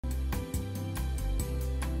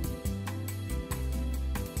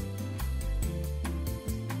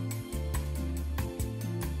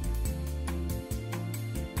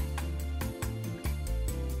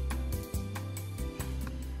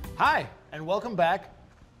Hi, and welcome back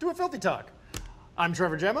to A Filthy Talk. I'm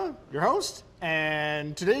Trevor Gemma, your host,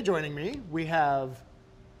 and today joining me, we have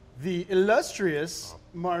the illustrious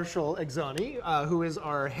Marshall Exani, who is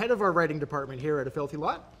our head of our writing department here at A Filthy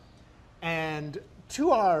Lot. And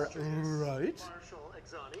to our right... Marshall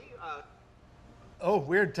Exani, oh,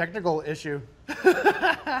 weird technical issue.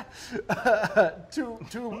 To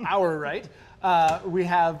our right, we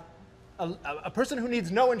have a person who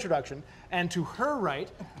needs no introduction, and to her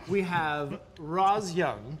right, we have Roz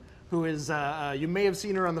Young, who is, you may have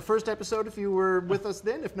seen her on the first episode if you were with us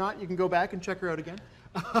then. If not, you can go back and check her out again.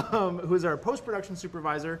 Who is our post-production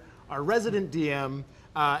supervisor, our resident DM,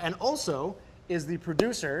 and also is the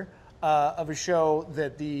producer of a show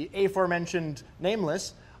that the aforementioned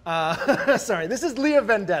Nameless, sorry, this is Lea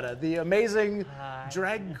Vendetta, the amazing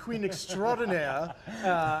drag queen extraordinaire,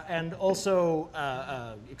 and also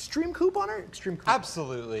extreme couponer? Extreme couponer.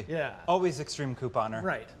 Absolutely. Yeah. Always extreme couponer.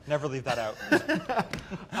 Right. Never leave that out.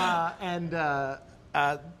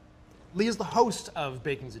 Lea's the host of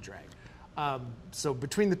Baking's a Drag. So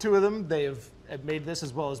between the two of them, they have made this,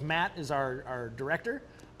 as well as Matt is our director,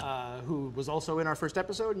 who was also in our first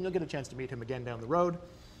episode, and you'll get a chance to meet him again down the road.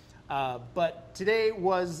 But today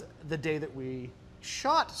was the day that we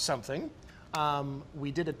shot something.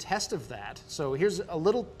 We did a test of that. So here's a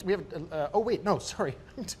little, we have, oh wait, no, sorry,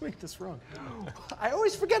 I'm doing this wrong. I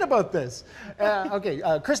always forget about this. Okay,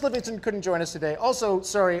 Chris Livingston couldn't join us today. Also,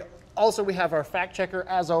 sorry, also we have our fact checker,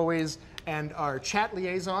 as always, and our chat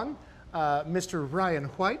liaison, Mr. Ryan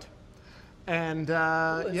White. And Ooh,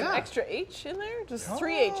 yeah. An extra H in there? Just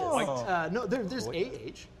 3 H's. No, there's a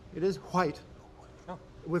H. It is White.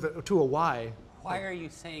 With to a Y. Why are you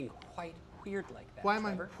saying white weird like that, Why am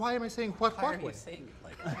I saying what? Why are you saying it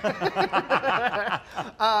like that?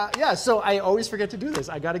 Yeah, so I always forget to do this.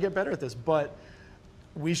 I got to get better at this. But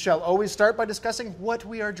we shall always start by discussing what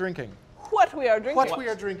we are drinking. What we are drinking. What we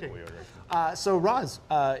are drinking. So Roz,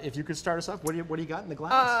 if you could start us off, what do you got in the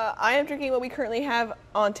glass? I am drinking what we currently have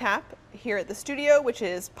on tap here at the studio, which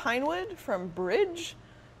is Pinewood from Bridge.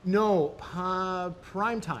 No,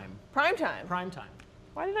 Prime Time. Prime Time. Prime Time.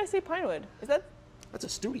 Why did I say Pinewood? Is that? That's a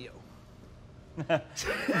studio. You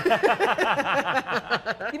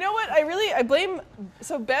know what? I blame.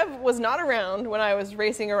 So Bev was not around when I was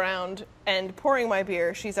racing around and pouring my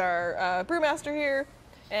beer. She's our brewmaster here,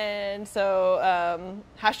 and so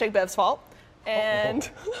hashtag Bev's fault. And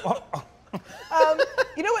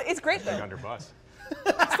you know what? It's great though. Under bus.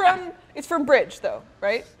 It's from Bridge though,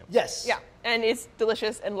 right? Yes. Yeah, and it's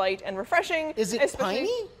delicious and light and refreshing. Is it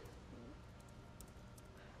piney?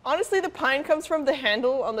 Honestly, the pine comes from the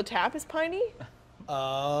handle on the tap is piney.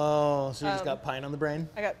 Oh, so you just got pine on the brain?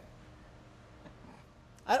 I got.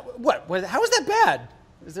 What? How is that bad?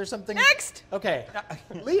 Is there something? Next. Okay,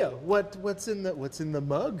 Lea, what's in the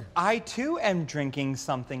mug? I too am drinking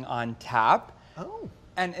something on tap. Oh.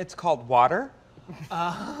 And it's called water.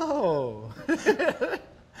 Oh.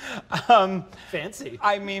 Fancy.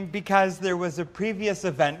 I mean, because there was a previous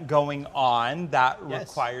event going on that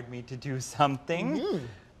required me to do something. Mm-hmm.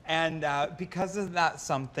 And because of that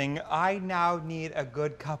something, I now need a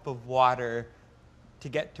good cup of water to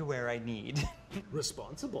get to where I need.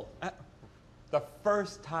 Responsible. The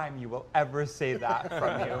first time you will ever say that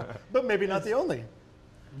from you. But maybe not the only.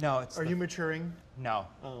 No, it's. Are you maturing? No.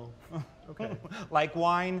 Oh, okay. Like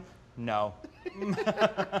wine? No.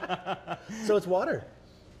 So it's water,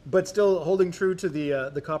 but still holding true to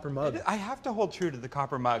the copper mug. I have to hold true to the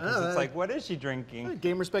copper mug because it's like, what is she drinking?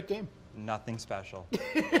 Game, respect, game. Nothing special.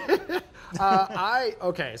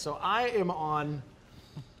 Okay, so I'm on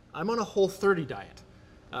a Whole30 diet,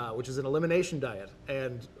 which is an elimination diet,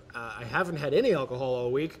 and I haven't had any alcohol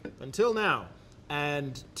all week until now.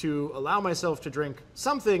 And to allow myself to drink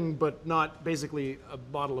something, but not basically a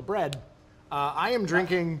bottle of bread, I am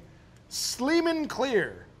drinking Sleeman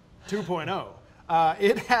Clear 2.0.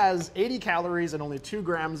 It has 80 calories and only 2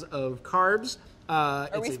 grams of carbs.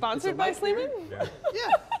 Are we sponsored by Sleeman? Yeah,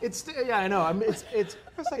 yeah, I know. It's I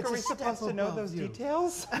was like, are we supposed to know those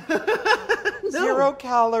details? No. 0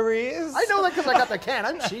 calories. I know that because I got the can.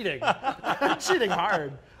 I'm cheating. I'm cheating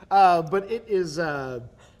hard. But it is.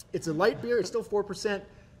 It's a light beer. It's still 4%,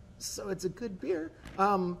 so it's a good beer.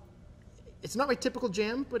 It's not my typical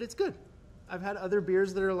jam, but it's good. I've had other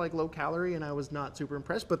beers that are like low calorie, and I was not super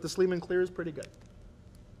impressed. But the Sleeman Clear is pretty good.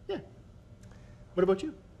 Yeah. What about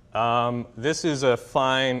you? This is a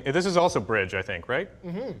fine. This is also Bridge, I think, right?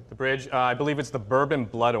 Mm-hmm. The Bridge. I believe it's the Bourbon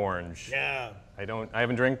Blood Orange. Yeah. I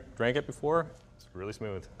haven't drank it before. It's really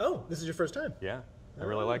smooth. Oh, this is your first time? Yeah. I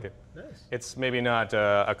really like it. Nice. It's maybe not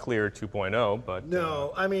a clear 2.0, but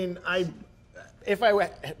no. I mean, if I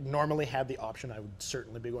normally had the option, I would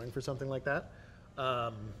certainly be going for something like that.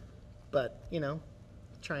 But, you know,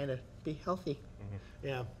 trying to be healthy.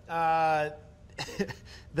 Yeah.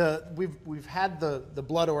 We've had the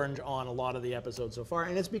blood orange on a lot of the episodes so far,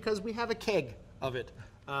 and it's because we have a keg of it.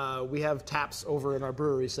 We have taps over in our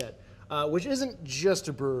brewery set, which isn't just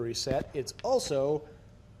a brewery set, it's also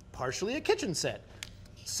partially a kitchen set.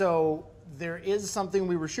 So there is something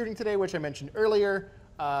we were shooting today, which I mentioned earlier,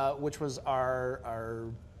 which was our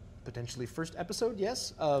potentially first episode,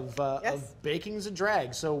 yes, of Baking's a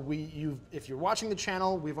Drag. So if you're watching the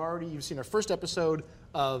channel, you've seen our first episode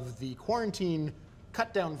of the quarantine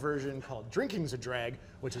cut down version called Drinking's a Drag,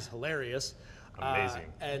 which is hilarious. Amazing.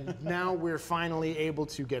 And now we're finally able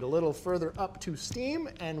to get a little further up to Steam,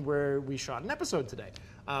 and we shot an episode today.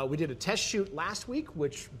 We did a test shoot last week,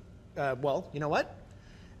 which, well, you know what?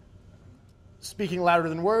 Speaking louder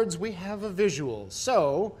than words, we have a visual.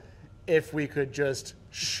 So if we could just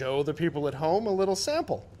show the people at home a little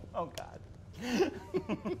sample. Oh, God. And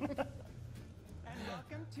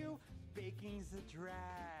welcome to Baking's a Drag.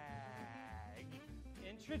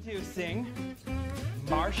 Introducing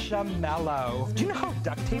Marshmallow. Do you know how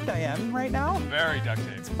duct taped I am right now? Very duct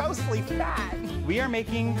taped. It's mostly fat. We are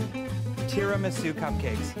making tiramisu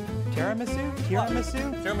cupcakes. Tiramisu?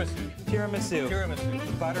 Tiramisu? Tiramisu. Tiramisu.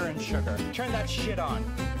 Tiramisu. Butter and sugar. Turn that shit on.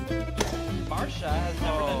 Marsha has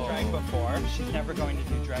never done drag before. She's never going to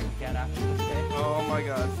do drag again after this day. Oh my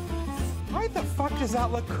God. Why the fuck does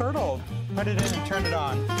that look curdled? Put it in and turn it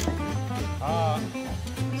on.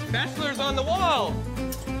 Spatula's on the wall.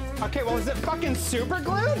 Okay, well, is it fucking super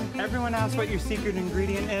glued? Everyone asks what your secret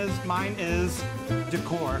ingredient is. Mine is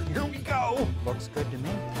decor. Here we go. Looks good to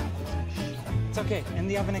me. It's okay. In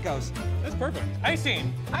the oven it goes. That's perfect.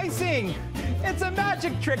 Icing. Icing! It's a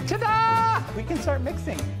magic trick. Ta-da! We can start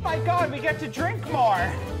mixing. My God, we get to drink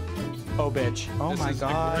more. Oh, bitch. Oh, my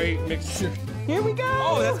God. This is a great mixture. Here we go.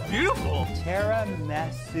 Oh, that's beautiful.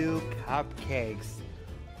 Tiramisu cupcakes.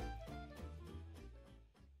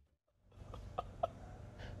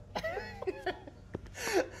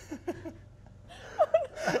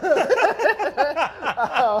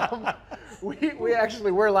 We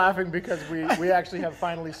actually were laughing because we actually have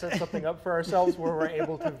finally set something up for ourselves where we're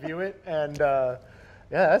able to view it, and yeah,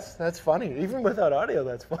 that's funny. Even without audio,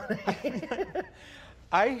 that's funny.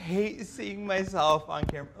 I hate seeing myself on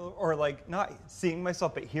camera, or like not seeing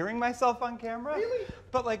myself, but hearing myself on camera. Really?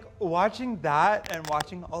 But like watching that and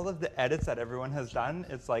watching all of the edits that everyone has done,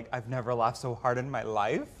 it's like I've never laughed so hard in my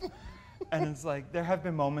life. And it's like there have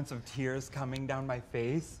been moments of tears coming down my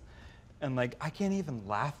face. And like, I can't even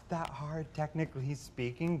laugh that hard, technically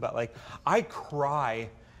speaking, but like, I cry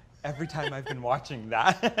every time I've been watching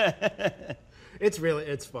that. It's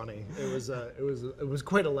funny. It was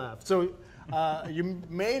quite a laugh. So you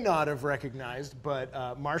may not have recognized,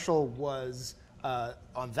 but Marshall was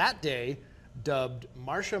on that day dubbed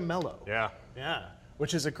Marshmallow. Yeah. Yeah,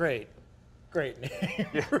 which is a great name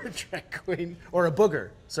for a drag queen, or a booger.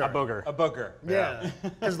 Sorry. A booger. A booger. Yeah,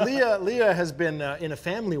 because Lea has been in a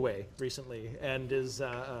family way recently and is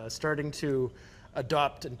starting to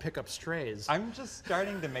adopt and pick up strays. I'm just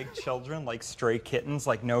starting to make children like stray kittens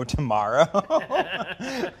like no tomorrow.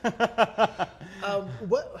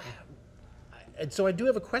 And so I do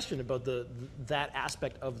have a question about that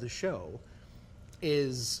aspect of the show.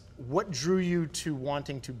 Is what drew you to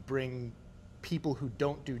wanting to bring people who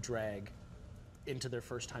don't do drag into their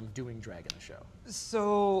first time doing drag in the show?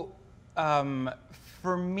 So,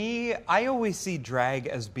 for me, I always see drag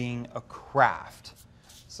as being a craft.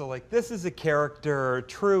 So like, this is a character,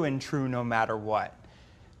 true and true no matter what.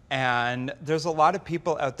 And there's a lot of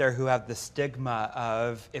people out there who have the stigma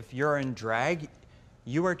of, if you're in drag,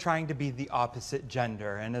 you are trying to be the opposite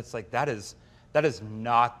gender. And it's like, that is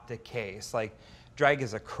not the case. Like, drag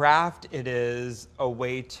is a craft. It is a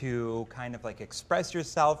way to kind of like express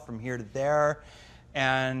yourself from here to there.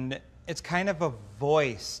 And it's kind of a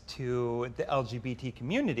voice to the LGBT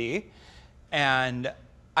community. And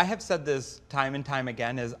I have said this time and time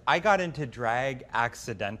again, is I got into drag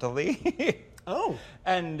accidentally. Oh.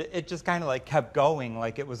 And it just kind of like kept going,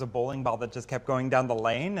 like it was a bowling ball that just kept going down the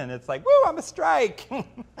lane, and it's like, woo, I'm a strike.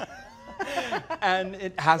 And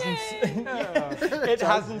it hasn't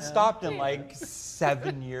stopped in like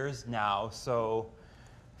 7 years now. So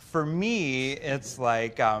for me, it's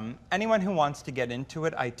like anyone who wants to get into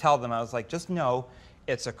it, I tell them, I was like, just know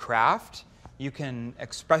it's a craft. You can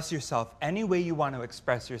express yourself any way you want to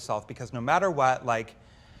express yourself, because no matter what, like,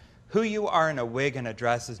 who you are in a wig and a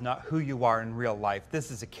dress is not who you are in real life. This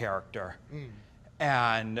is a character.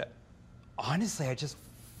 And honestly, I just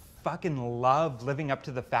fucking love living up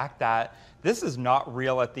to the fact that this is not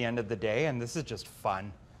real at the end of the day, and this is just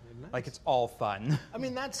fun. Nice. Like, it's all fun. I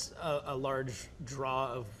mean, that's a large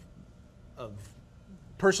draw of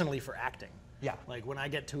personally for acting. Yeah. Like, when I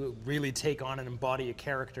get to really take on and embody a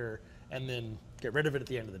character and then get rid of it at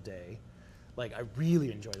the end of the day, like, I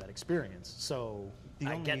really enjoy that experience. So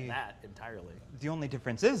I get that entirely. The only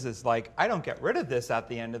difference is like, I don't get rid of this at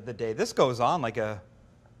the end of the day. This goes on like a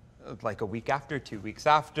week after, 2 weeks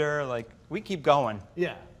after, like, we keep going.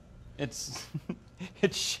 Yeah. It's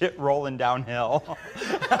shit rolling downhill.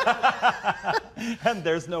 And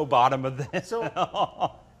there's no bottom of this. So,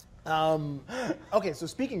 okay, so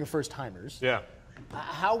speaking of first-timers. Yeah.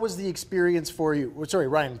 How was the experience for you? Well, sorry,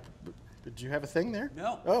 Ryan, did you have a thing there?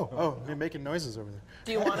 No. Oh, you're making noises over there.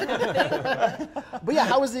 Do you want to have a thing? But yeah,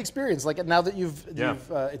 how was the experience? Like, now that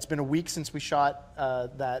it's been a week since we shot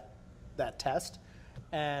that test,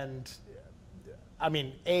 and I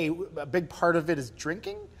mean, a big part of it is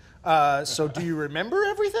drinking. So do you remember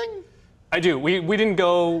everything? I do. We didn't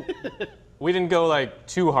go like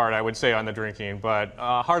too hard, I would say, on the drinking, but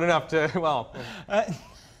hard enough to, well.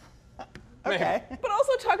 Okay. But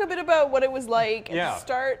also talk a bit about what it was like at Yeah. the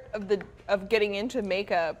start of getting into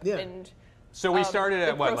makeup and. So we started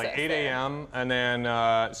at what, like process 8 there. a.m. and then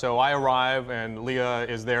so I arrive and Lea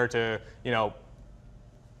is there to, you know,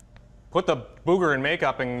 put the booger in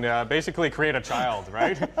makeup and basically create a child,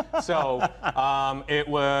 right? So it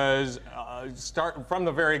was start from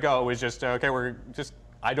the very go. It was just okay.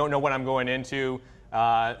 I don't know what I'm going into.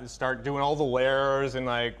 Start doing all the layers and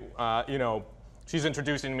like you know. She's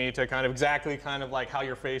introducing me to kind of like how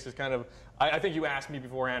your face is kind of. I think you asked me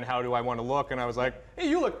beforehand, how do I want to look, and I was like, hey,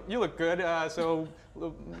 you look good. So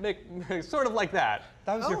make sort of like that.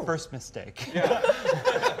 That was your first mistake. Yeah.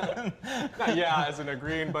 Not yeah as in a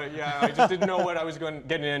green, but yeah, I just didn't know what I was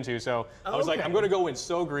getting into. So I was like, I'm going to go in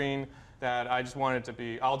so green that I just wanted to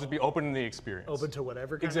be. I'll just be open to the experience. Open to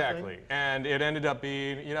whatever kind of Exactly. thing? And it ended up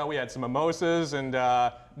being, you know, we had some mimosas and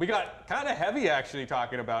we got kind of heavy actually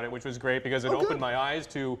talking about it, which was great because it opened my eyes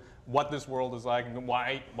to what this world is like and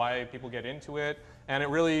why people get into it. And it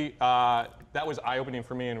really, that was eye-opening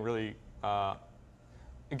for me and really,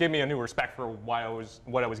 it gave me a new respect for what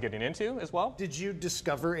I was getting into as well. Did you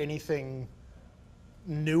discover anything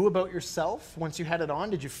new about yourself once you had it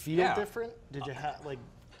on? Did you feel different? Did you have, like...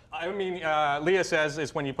 I mean, Lea says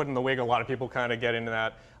it's when you put in the wig, a lot of people kind of get into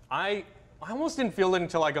that. I almost didn't feel it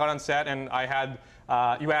until I got on set and I had,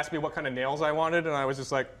 you asked me what kind of nails I wanted and I was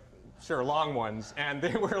just like, sure, long ones. And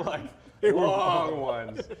they were like, long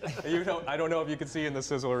ones. I don't know if you can see in the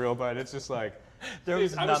sizzle reel, but it's just like, I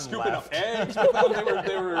was scooping up eggs with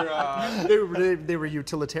them. They were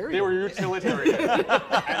utilitarian. They were utilitarian.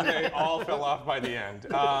 And they all fell off by the end.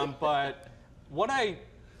 But what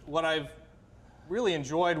I've really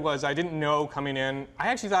enjoyed was I didn't know coming in. I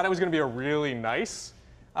actually thought I was going to be a really nice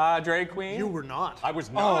drag queen. You were not. I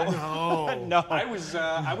was not. Oh, no. No. I was.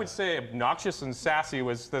 I would say obnoxious and sassy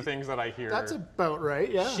was the things that I hear. That's about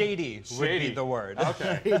right, yeah. Shady would be the word.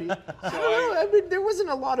 Okay. I don't know. I mean, there wasn't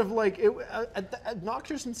a lot of like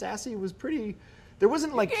obnoxious and sassy was pretty. There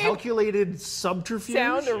wasn't like calculated subterfuge.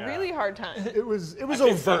 Sound a really hard time. It was I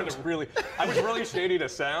overt. was really shady to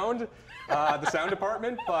sound, the sound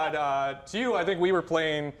department, but to you, I think we were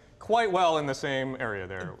playing quite well in the same area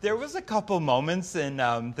there. There was a couple moments in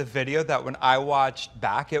the video that when I watched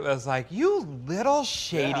back, it was like, you little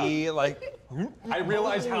shady, like. I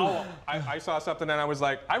realized how I saw something and I was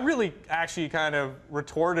like, I really actually kind of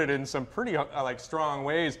retorted in some pretty like strong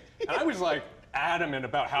ways, and I was like adamant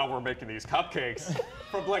about how we're making these cupcakes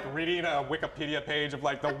from like reading a Wikipedia page of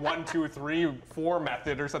like the 1, 2, 3, 4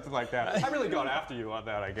 method or something like that. I really got after you on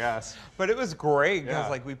that, I guess. But it was great because Yeah.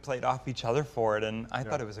 like we played off each other for it, and I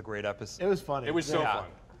thought it was a great episode. It was funny. It was so fun.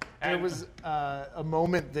 There was a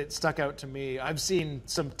moment that stuck out to me. I've seen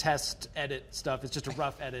some test edit stuff. It's just a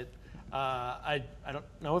rough edit. I don't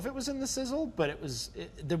know if it was in the sizzle, but it was.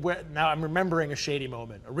 Now I'm remembering a shady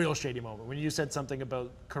moment, a real shady moment, when you said something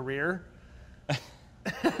about career.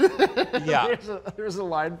 Yeah. There's a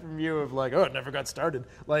line from you of like, oh, it never got started.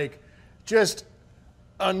 Like, just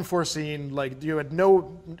unforeseen. Like, you had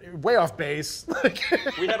way off base.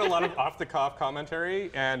 We had a lot of off-the-cuff commentary,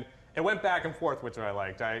 and it went back and forth, which I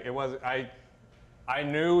liked. I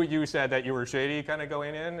knew you said that you were shady kind of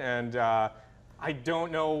going in, and I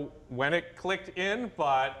don't know when it clicked in,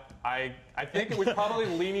 but I think it was probably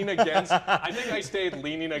leaning against. I think I stayed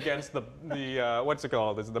leaning against the what's it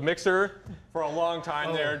called? The mixer for a long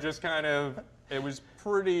time there, just kind of It was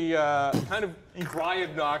pretty kind of dry,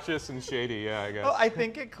 obnoxious, and shady, yeah, I guess. Oh, I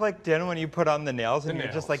think it clicked in when you put on the nails and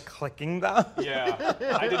you're just like clicking them. Yeah,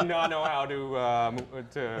 I did not know how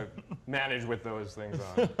to manage with those things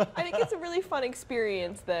on. I think it's a really fun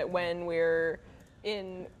experience that when we're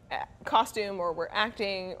in costume or we're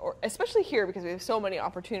acting, or especially here because we have so many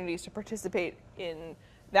opportunities to participate in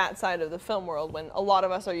that side of the film world, when a lot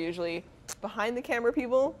of us are usually behind the camera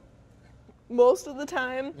people most of the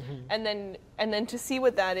time, and then to see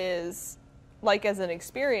what that is like as an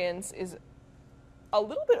experience is a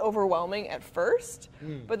little bit overwhelming at first,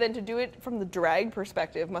 but then to do it from the drag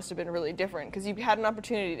perspective must have been really different because you had an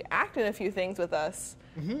opportunity to act in a few things with us,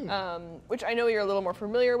 which I know you're a little more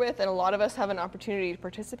familiar with, and a lot of us have an opportunity to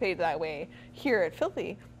participate that way here at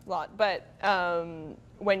Filthy a lot. But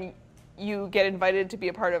when you get invited to be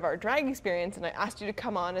a part of our drag experience, and I asked you to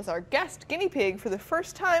come on as our guest guinea pig for the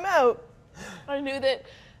first time out, I knew that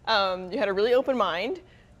you had a really open mind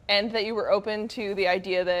and that you were open to the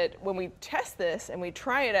idea that when we test this and we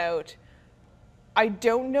try it out, I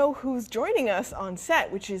don't know who's joining us on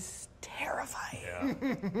set, which is terrifying.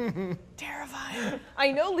 Yeah. Terrifying.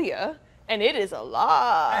 I know Lea, and it is a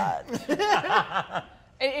lot.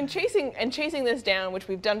 And chasing this down, which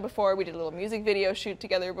we've done before, we did a little music video shoot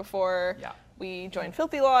together before. Yeah. We joined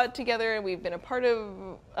Filthy a lot together, and we've been a part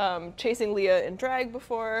of chasing Lea in drag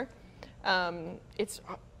before. It's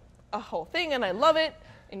a whole thing, and I love it,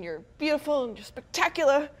 and you're beautiful and you're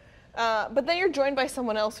spectacular. But then you're joined by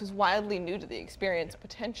someone else who's wildly new to the experience,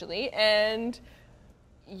 potentially, and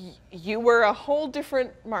you were a whole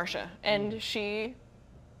different Marsha, and she...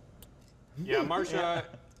 Yeah, Marsha,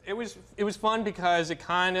 it was fun because it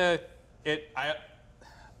kind of,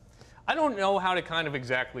 I don't know how to kind of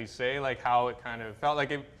exactly say like how it kind of felt.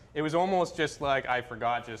 Like it was almost just like I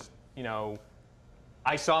forgot just, you know,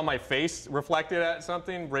 I saw my face reflected at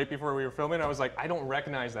something right before we were filming. I was like, I don't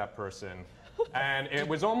recognize that person. And it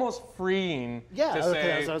was almost freeing to say. That's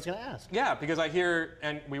what I was going to ask. Yeah, because I hear,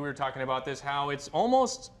 and we were talking about this, how it's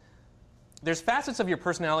almost, there's facets of your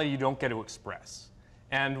personality you don't get to express.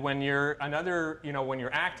 And when you're when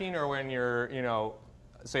you're acting or when you're,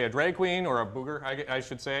 say a drag queen or a booger, I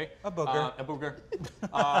should say. A booger. A booger.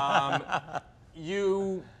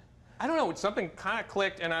 I don't know, something kind of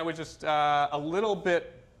clicked, and I was just a little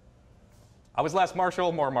bit. I was less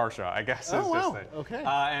Marshall, more Marsha, I guess. Oh, wow. Just it. Okay.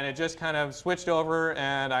 And it just kind of switched over,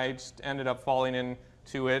 and I just ended up falling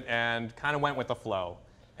into it and kind of went with the flow.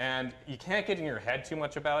 And you can't get in your head too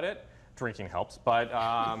much about it. Drinking helps, but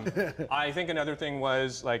I think another thing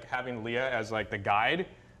was like having Lea as like the guide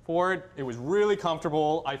for it. It was really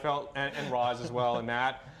comfortable. I felt, and Roz as well, and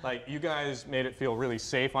Matt. Like you guys made it feel really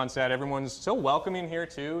safe on set. Everyone's so welcoming here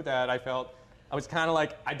too that I felt. I was kind of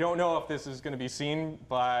like, I don't know if this is going to be seen,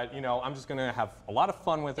 but I'm just going to have a lot of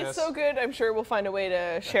fun with this. It's so good. I'm sure we'll find a way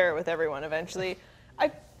to share it with everyone eventually.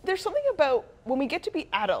 There's something about when we get to be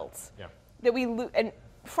adults that we lose, and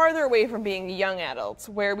farther away from being young adults,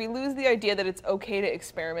 where we lose the idea that it's okay to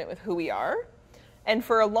experiment with who we are. And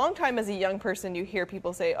for a long time as a young person, you hear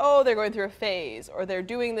people say, oh, they're going through a phase, or they're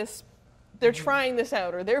doing this, they're trying this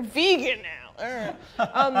out, or they're vegan now.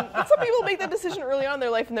 But some people make that decision early on in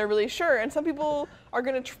their life and they're really sure, and some people are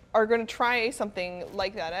going to try something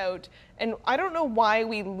like that out. And I don't know why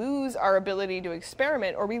we lose our ability to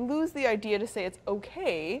experiment, or we lose the idea to say it's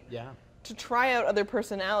okay to try out other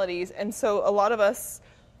personalities. And so a lot of us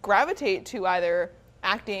gravitate to either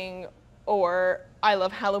acting or I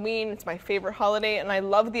love Halloween, it's my favorite holiday, and I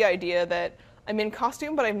love the idea that I'm in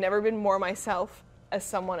costume, but I've never been more myself as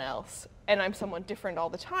someone else. And I'm someone different all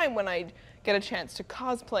the time when I get a chance to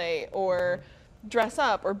cosplay or dress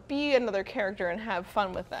up or be another character and have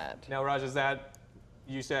fun with that. Now, Raj, is that,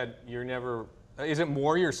 you said you're never, is it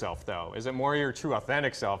more yourself though? Is it more your true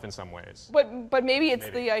authentic self in some ways? But maybe it's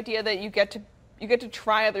the idea that you get to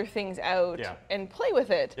try other things out and play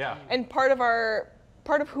with it. Yeah. And part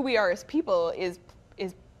of who we are as people is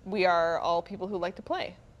we are all people who like to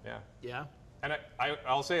play. Yeah. Yeah. And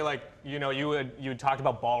I'll say, like, you talked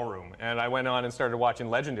about ballroom, and I went on and started watching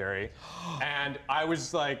Legendary, and I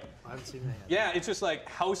was like, I haven't seen that yet. yeah, it's just like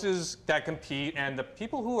houses that compete, and the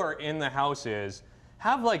people who are in the houses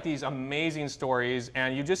have like these amazing stories,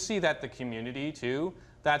 and you just see that the community too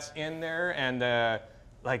that's in there, and there's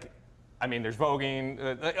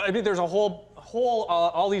voguing, there's a whole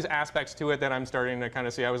all these aspects to it that I'm starting to kind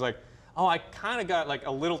of see. I was like, oh, I kind of got like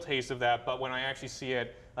a little taste of that, but when I actually see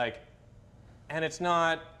it, like. And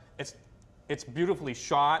it's beautifully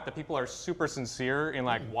shot. The people are super sincere in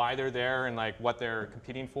like why they're there and like what they're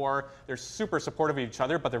competing for. They're super supportive of each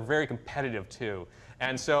other, but they're very competitive too.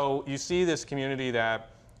 And so you see this community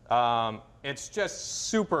that it's just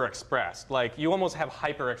super expressed. Like you almost have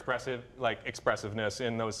hyper expressiveness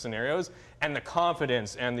in those scenarios, and the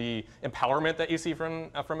confidence and the empowerment that you see from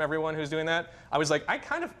everyone who's doing that. I was like,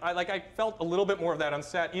 I felt a little bit more of that on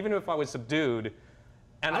set, even if I was subdued.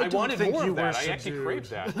 And I wanted more of that. I actually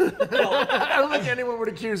craved that. Well, I don't think anyone would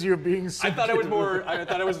accuse you of being subdued. I thought it was more. I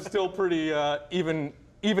thought it was still pretty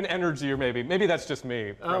even energy, or maybe that's just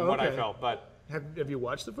me from what I felt. But have you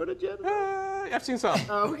watched the footage yet? I've seen some.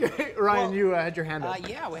 Okay, Ryan, you had your hand up.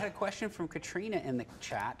 Yeah, we had a question from Katrina in the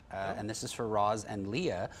chat, and this is for Roz and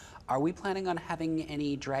Lea. Are we planning on having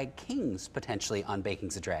any drag kings potentially on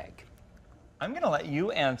Baking's a Drag? I'm going to let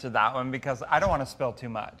you answer that one because I don't want to spill too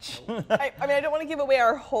much. I mean, I don't want to give away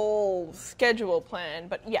our whole schedule plan,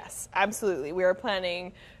 but yes, absolutely. We are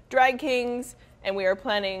planning drag kings, and we are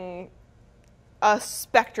planning a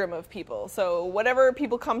spectrum of people. So whatever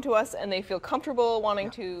people come to us and they feel comfortable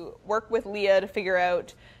wanting to work with Lea to figure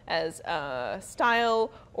out as a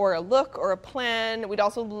style or a look or a plan. We'd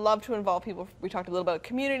also love to involve people. We talked a little about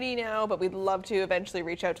community now, but we'd love to eventually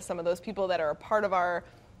reach out to some of those people that are a part of our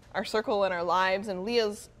circle and our lives. And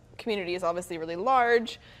Lea's community is obviously really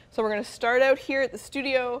large. So we're going to start out here at the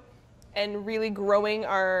studio and really growing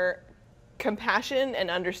our compassion and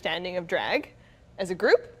understanding of drag as a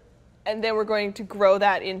group. And then we're going to grow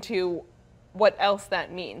that into what else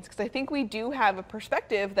that means. Because I think we do have a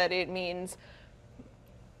perspective that it means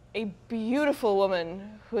a beautiful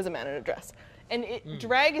woman who is a man in a dress. And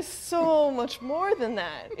drag is so much more than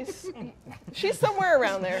that. She's somewhere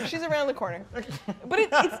around there. She's around the corner. But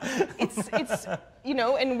it's you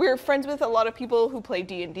know, and we're friends with a lot of people who play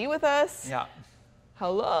D&D with us. Yeah.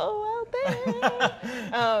 Hello out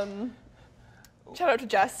there. Shout out to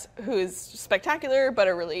Jess, who is spectacular, but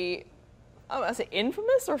a really, I say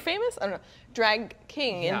infamous or famous? I don't know. Drag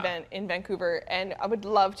king in Vancouver. And I would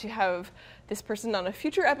love to have this person on a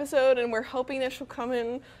future episode, and we're hoping that he'll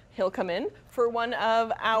come in for one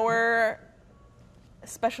of our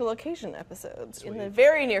special occasion episodes in the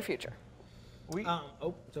very near future. Sorry,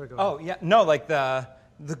 go ahead. Oh, yeah. No, like the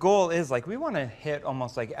goal is like we want to hit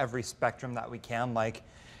almost like every spectrum that we can. Like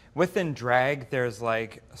within drag, there's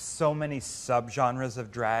like so many subgenres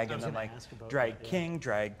of drag, and then like drag king,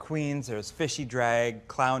 drag queens, there's fishy drag,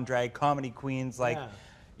 clown drag, comedy queens. Like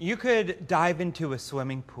you could dive into a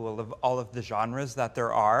swimming pool of all of the genres that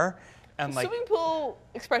there are. And the swimming pool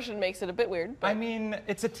expression makes it a bit weird. But I mean,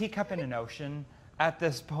 it's a teacup in an ocean at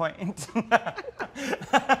this point.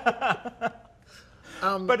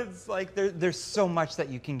 But it's like there's so much that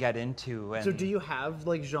you can get into. And so do you have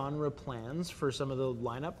like genre plans for some of the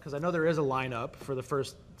lineup? Because I know there is a lineup for the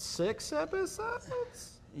first 6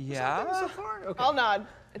 episodes. Yeah. So far? Okay. I'll nod.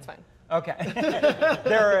 It's fine. Okay.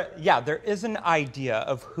 There is an idea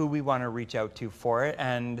of who we want to reach out to for it,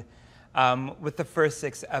 and with the first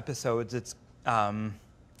 6 episodes, it's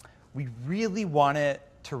we really want it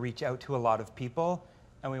to reach out to a lot of people,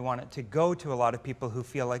 and we want it to go to a lot of people who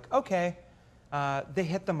feel like, okay, they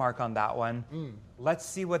hit the mark on that one. Let's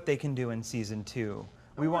see what they can do in season 2.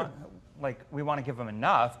 We want to give them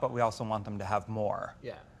enough, but we also want them to have more.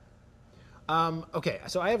 Yeah. Okay,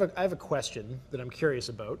 so I have a question that I'm curious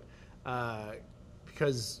about,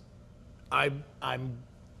 because I'm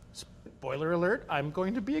spoiler alert, I'm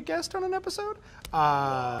going to be a guest on an episode.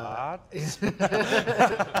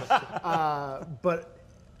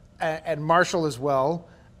 And Marshall as well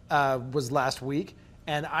was last week,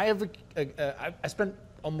 and I spent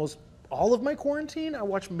almost all of my quarantine. I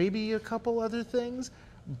watched maybe a couple other things,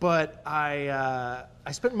 but I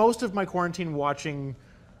spent most of my quarantine watching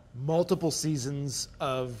multiple seasons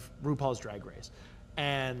of RuPaul's Drag Race,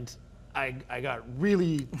 and I got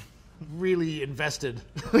really invested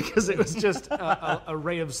because it was just a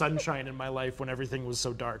ray of sunshine in my life when everything was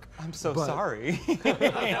so dark. I'm so sorry.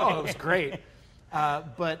 No, it was great.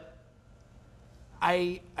 But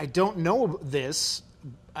I don't know this,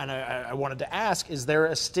 and I wanted to ask, is there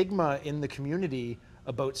a stigma in the community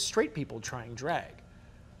about straight people trying drag?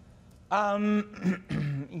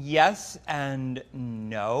 Yes and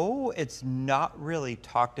no. It's not really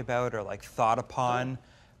talked about or like thought upon,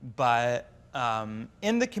 but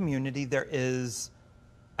in the community there is,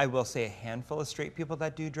 I will say, a handful of straight people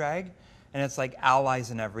that do drag, and it's like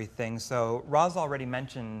allies and everything. So Roz already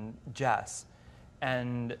mentioned Jess,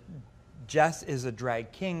 and Jess is a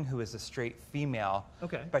drag king who is a straight female.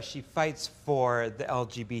 Okay. But she fights for the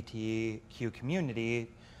LGBTQ community,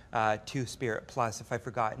 Two-Spirit Plus. If I've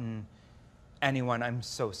forgotten anyone, I'm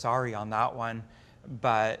so sorry on that one.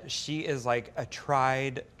 But she is like a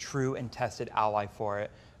tried, true, and tested ally for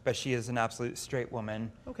it. but she is an absolute straight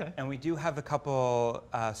woman. Okay. And we do have a couple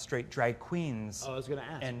straight drag queens I was going to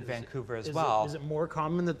ask. in Vancouver as is well. Is it more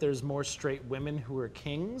common that there's more straight women who are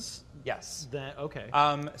kings? Yes. Okay.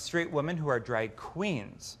 Straight women who are drag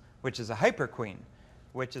queens, which is a hyper queen,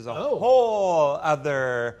 which is a Oh. whole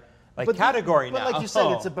other category now. But like you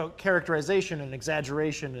said, it's about characterization and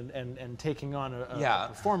exaggeration and taking on a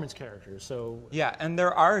performance character. So yeah, and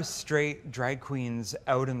there are straight drag queens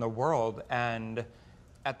out in the world, and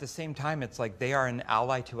at the same time, it's like they are an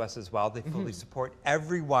ally to us as well. They fully support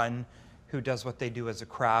everyone who does what they do as a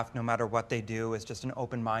craft, no matter what they do. It's just an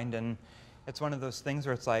open mind, and it's one of those things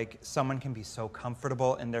where it's like someone can be so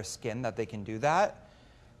comfortable in their skin that they can do that.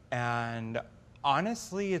 And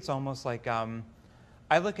honestly, it's almost like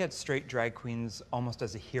I look at straight drag queens almost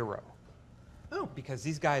as a hero. Oh. Because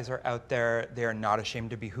these guys are out there, they are not ashamed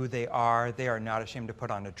to be who they are. They are not ashamed to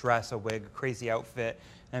put on a dress, a wig, a crazy outfit,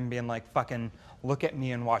 and being like, fucking look at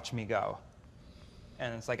me and watch me go.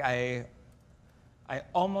 And it's like, I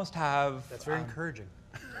almost have... That's very encouraging.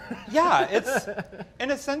 Yeah, it's,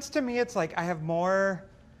 in a sense to me, it's like I have more,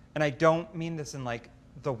 and I don't mean this in like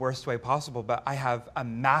the worst way possible, but I have a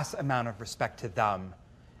mass amount of respect to them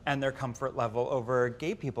and their comfort level over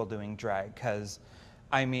gay people doing drag, because,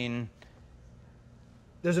 I mean...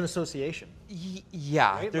 There's an association.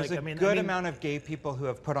 Yeah, right? there's a good amount of gay people who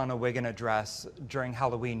have put on a wig and a dress during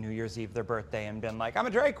Halloween, New Year's Eve, their birthday, and been like, I'm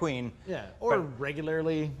a drag queen. Yeah, or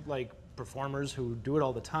regularly, like, performers who do it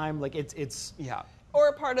all the time. Like, it's... Yeah. Or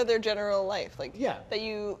a part of their general life. Like, yeah. That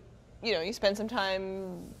you spend some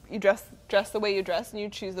time, you dress the way you dress, and you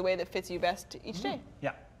choose the way that fits you best each day.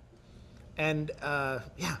 Yeah. And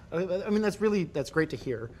yeah, I mean, that's great to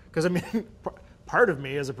hear. Because I mean, part of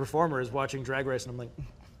me as a performer is watching Drag Race, and I'm like,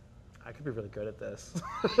 I could be really good at this.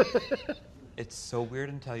 It's so weird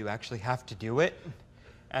until you actually have to do it,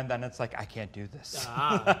 and then it's like, I can't do this.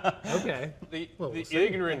 Okay. The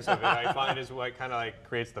ignorance of it, I find, is what kind of like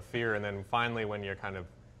creates the fear, and then finally, when you're kind of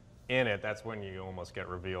in it, that's when you almost get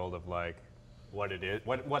revealed of like what it is,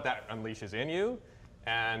 what that unleashes in you.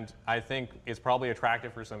 And I think it's probably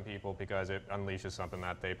attractive for some people because it unleashes something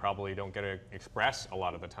that they probably don't get to express a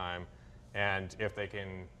lot of the time. And if they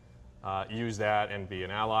can use that and be an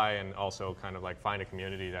ally and also kind of like find a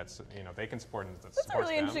community that's, they can support and that supports them. That's a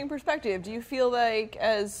really interesting perspective. Do you feel like,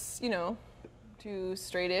 as, two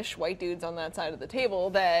straight-ish white dudes on that side of the table,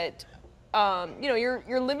 that,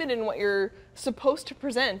 you're limited in what you're supposed to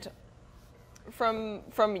present from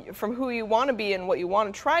who you want to be and what you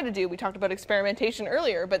want to try to do? We talked about experimentation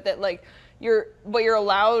earlier, but that like what you're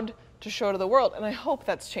allowed to show to the world, and I hope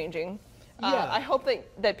that's changing. Yeah. I hope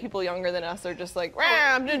that people younger than us are just like,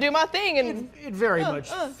 I'm gonna do my thing, and it very much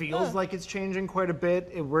feels like it's changing quite a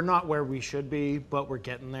bit. We're not where we should be, but we're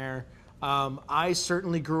getting there. I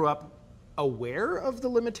certainly grew up aware of the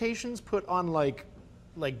limitations put on like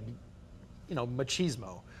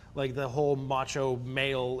machismo. Like the whole macho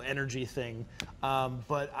male energy thing.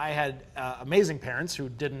 But I had amazing parents who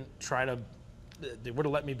didn't they would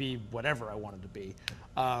have let me be whatever I wanted to be.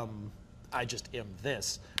 I just am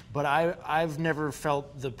this. But I've never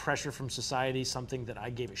felt the pressure from society something that I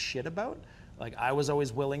gave a shit about. Like I was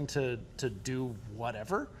always willing to do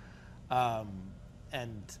whatever.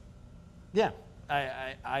 And yeah,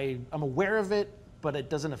 I'm aware of it, but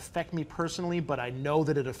it doesn't affect me personally, but I know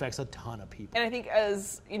that it affects a ton of people. And I think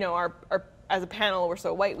as, as a panel, we're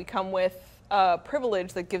so white, we come with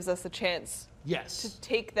privilege that gives us a chance to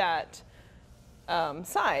take that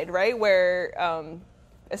side, right? Where, I'm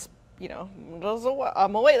a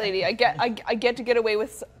white lady. I get to get away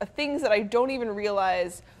with things that I don't even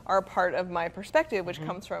realize are a part of my perspective, which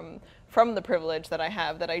comes from the privilege that I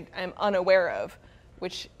have that I am unaware of,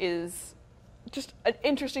 which is just an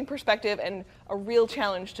interesting perspective and a real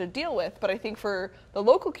challenge to deal with. But I think for the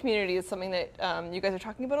local community, it's something that you guys are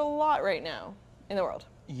talking about a lot right now in the world.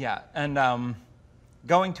 Yeah, and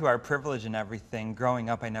going to our privilege and everything, growing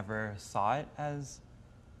up, I never saw it as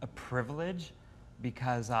a privilege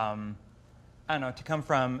because, I don't know, to come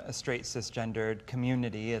from a straight cisgendered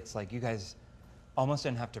community, it's like you guys almost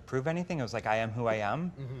didn't have to prove anything. It was like, I am who I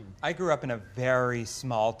am. Mm-hmm. I grew up in a very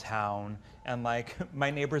small town, and like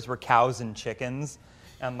my neighbors were cows and chickens,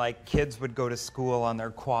 and like kids would go to school on their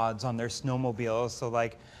quads, on their snowmobiles. So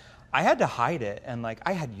like I had to hide it, and like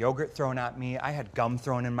I had yogurt thrown at me, I had gum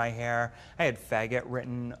thrown in my hair, I had faggot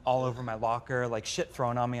written all over my locker, like shit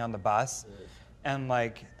thrown on me on the bus. And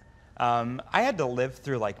like I had to live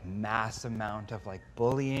through like mass amount of like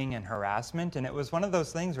bullying and harassment, and it was one of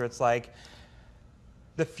those things where it's like,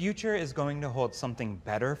 the future is going to hold something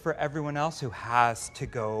better for everyone else who has to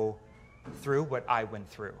go through what I went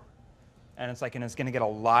through. And it's like, and it's gonna get a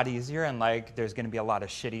lot easier, and like there's gonna be a lot of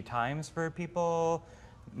shitty times for people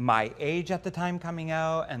my age at the time coming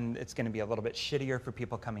out, and it's gonna be a little bit shittier for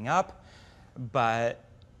people coming up. But,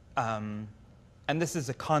 and this is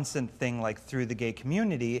a constant thing like through the gay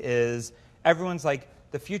community, is everyone's like,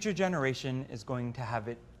 the future generation is going to have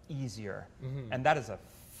it easier. And that is a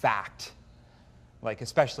fact. Like,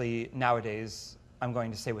 especially nowadays, I'm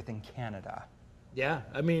going to say within Canada. Yeah,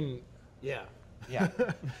 I mean, yeah. Yeah.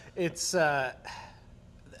 It's,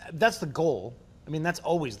 that's the goal. I mean, that's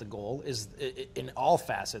always the goal, is in all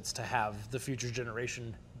facets to have the future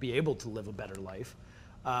generation be able to live a better life.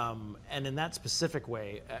 And in that specific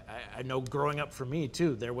way, I know growing up for me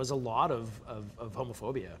too, there was a lot of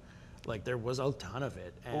homophobia. Like there was a ton of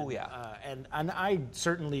it. And, oh yeah. And I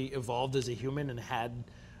certainly evolved as a human and had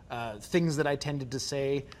things that I tended to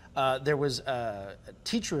say. There was a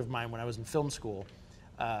teacher of mine when I was in film school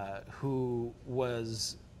who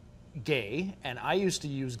was gay, and I used to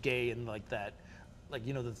use gay in like that, like,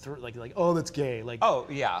 you know, like oh, that's gay, like, oh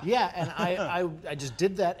yeah, yeah. And I just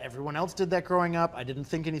did that. Everyone else did that growing up. I didn't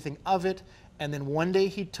think anything of it. And then one day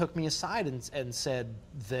he took me aside and said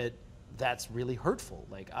that that's really hurtful.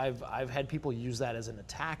 Like I've had people use that as an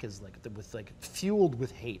attack, as like with like fueled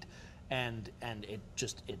with hate, and it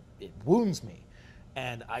just it wounds me.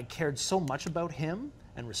 And I cared so much about him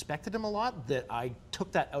and respected him a lot that I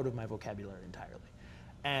took that out of my vocabulary entirely.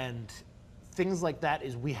 And things like that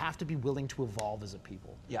is, we have to be willing to evolve as a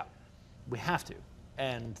people. Yeah. We have to.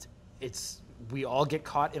 And we all get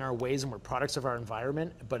caught in our ways, and we're products of our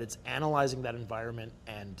environment, but it's analyzing that environment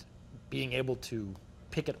and being able to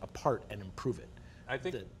pick it apart and improve it. I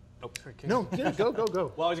think. Oh, sorry, no, yeah, go.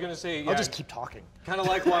 Well, I was going to say, yeah, I'll just keep talking. Kind of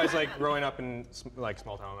likewise, like growing up in like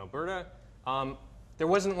small town Alberta, there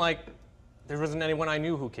wasn't anyone I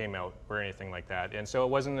knew who came out or anything like that, and so it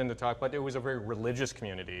wasn't in the talk. But it was a very religious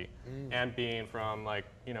community, and being from like,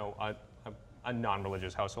 you know, a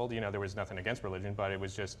non-religious household, you know, there was nothing against religion, but it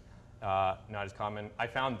was just not as common. I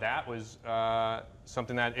found that was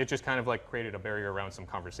something that it just kind of like created a barrier around some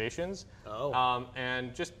conversations. Oh.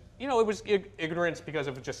 And just, you know, it was ignorance because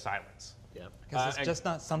of just silence. Yeah. Because it's just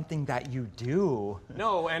not something that you do.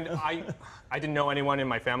 No, and I didn't know anyone in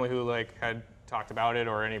my family who like had talked about it,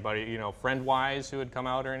 or anybody, you know, friend-wise who had come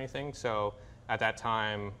out or anything. So at that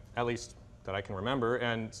time, at least that I can remember,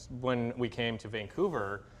 and when we came to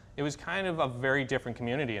Vancouver, it was kind of a very different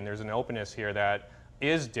community, and there's an openness here that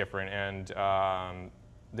is different, and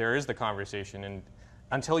there is the conversation, and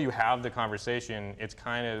until you have the conversation, it's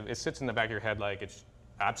kind of, it sits in the back of your head like it's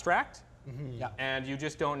abstract, Yeah. and you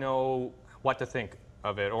just don't know what to think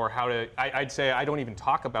of it, or how to. I'd say I don't even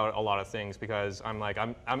talk about a lot of things because I'm like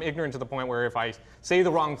I'm ignorant to the point where if I say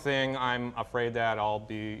the wrong thing, I'm afraid that I'll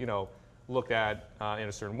be, you know, looked at in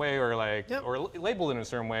a certain way, or like, or labeled in a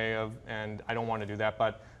certain way and I don't want to do that,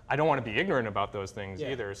 but I don't want to be ignorant about those things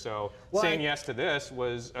either. So saying yes to this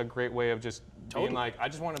was a great way of just being like, I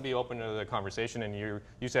just want to be open to the conversation, and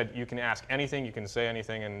you said you can ask anything, you can say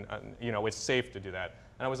anything, and you know, it's safe to do that.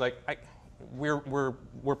 And I was like,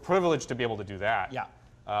 we're privileged to be able to do that. Yeah.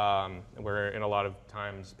 Where in a lot of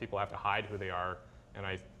times people have to hide who they are, and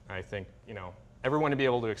I think, you know, everyone to be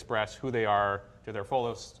able to express who they are to their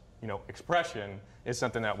fullest, you know, expression is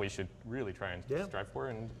something that we should really try and strive for,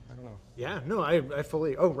 and I don't know. Yeah, no, I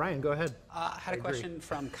fully. Oh, Ryan, go ahead. I had a question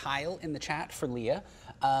from Kyle in the chat for Lea.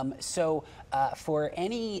 For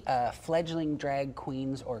any fledgling drag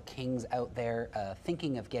queens or kings out there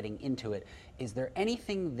thinking of getting into it, is there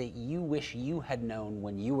anything that you wish you had known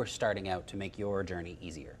when you were starting out to make your journey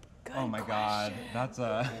easier? Oh my God, that's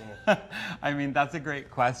I mean, that's a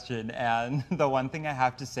great question. And the one thing I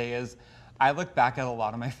have to say is, I look back at a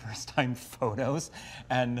lot of my first time photos,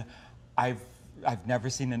 and I've never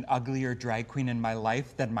seen an uglier drag queen in my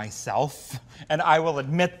life than myself, and I will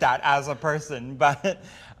admit that as a person. But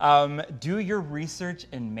do your research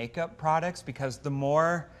in makeup products, because the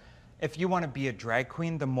more, if you want to be a drag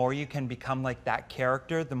queen, the more you can become like that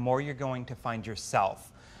character, the more you're going to find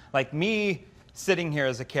yourself. Like me sitting here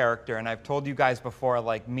as a character, and I've told you guys before,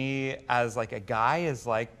 like me as like a guy is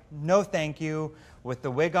like, no thank you. With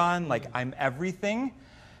the wig on, like I'm everything.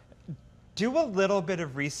 Do a little bit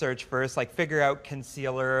of research first, like figure out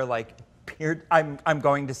concealer, like beard. I'm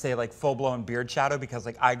going to say like full-blown beard shadow, because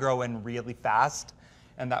like I grow in really fast,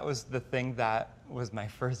 and that was the thing that was my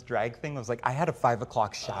first drag thing. Was like I had a 5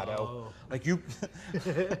 o'clock shadow. Oh. Like you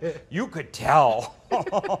could tell.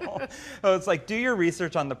 So it's like, do your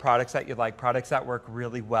research on the products that you like, products that work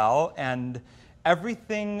really well, and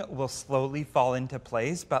everything will slowly fall into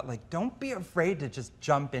place, but like don't be afraid to just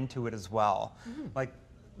jump into it as well. Like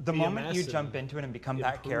the moment you jump into it and become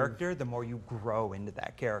that character, the more you grow into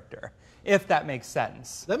that character, if that makes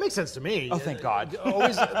sense. That makes sense to me. Oh, thank God.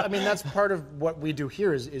 Always, I mean, that's part of what we do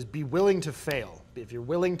here is be willing to fail. If you're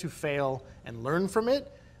willing to fail and learn from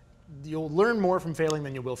it, you'll learn more from failing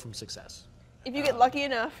than you will from success. If you get lucky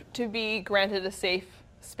enough to be granted a safe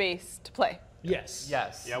space to play. Yes.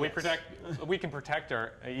 Yes. Yeah, we can protect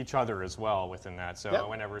each other as well within that. So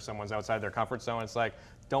whenever someone's outside their comfort zone, it's like,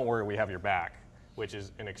 don't worry, we have your back, which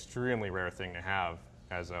is an extremely rare thing to have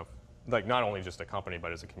as a, like, not only just a company,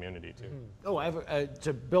 but as a community too. Oh, I have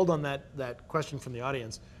to build on that question from the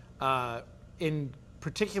audience. In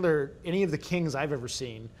particular, any of the kings I've ever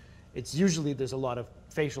seen, it's usually there's a lot of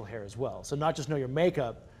facial hair as well. So not just know your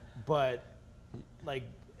makeup, but like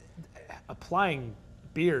applying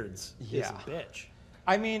beards is a bitch.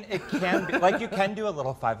 I mean, it can be, like, you can do a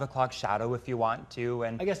little 5 o'clock shadow if you want to,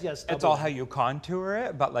 and I guess, yes, it's all how you contour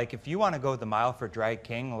it, but like, if you want to go the mile for Drag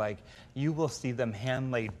King, like, you will see them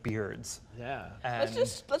hand-laid beards. Yeah. And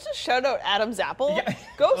Let's just shout out Adam Zappel.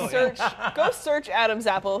 Go search Adam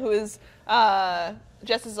Zappel, who is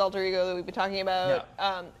Jess's alter ego that we've been talking about.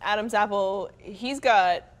 Yeah. Adam Zappel, he's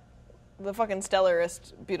got the fucking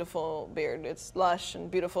stellarest beautiful beard. It's lush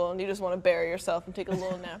and beautiful, and you just want to bury yourself and take a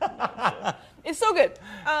little nap. It's so good.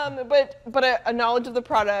 But a knowledge of the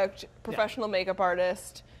product, professional makeup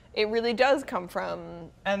artist, it really does come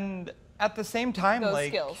from and at the same time, those like,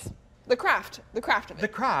 skills. The craft of it. the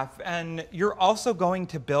craft, and you're also going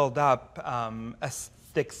to build up a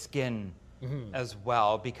thick skin as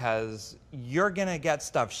well, because you're gonna get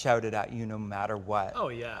stuff shouted at you no matter what. Oh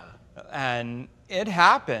yeah. And it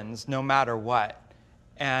happens no matter what.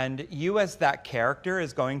 And you as that character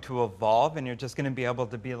is going to evolve, and you're just going to be able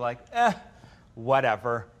to be like,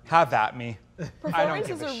 whatever, have at me. Performance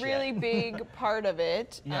is a really big part of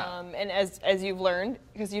it. Yeah. And as you've learned,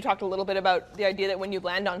 because you talked a little bit about the idea that when you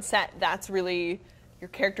land on set, that's really, your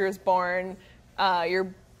character is born.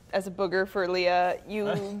 You're, as a booger for Lea,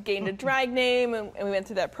 you gained a drag name, and we went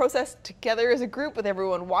through that process together as a group with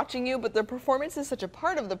everyone watching you, but the performance is such a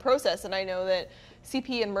part of the process, and I know that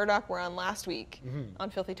CP and Murdoch were on last week on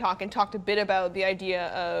Filthy Talk and talked a bit about the idea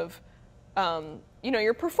of,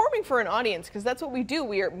 you're performing for an audience, because that's what we do.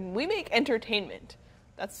 We make entertainment.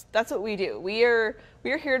 That's what we do. We are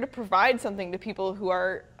here to provide something to people who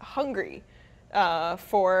are hungry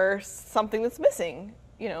for something that's missing.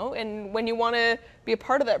 And when you want to be a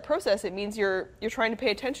part of that process, it means you're trying to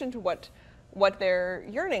pay attention to what they're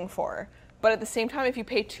yearning for. But at the same time, if you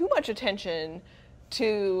pay too much attention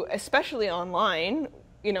to, especially online,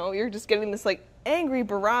 you're just getting this like angry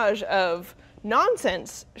barrage of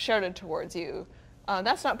nonsense shouted towards you.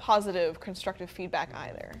 That's not positive, constructive feedback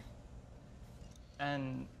either.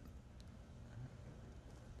 And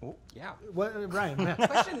What, Ryan?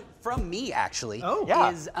 Question from me, actually,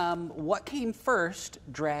 is what came first,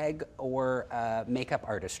 drag or makeup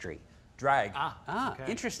artistry? drag.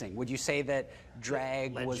 Okay. Interesting. Would you say that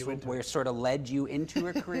drag Led was you into where it. sort of led you into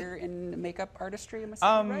a career in makeup artistry? Am I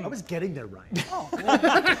saying that right? I was getting there, Ryan.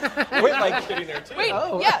 Wait, like, Getting there too. Wait,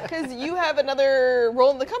 yeah, because you have another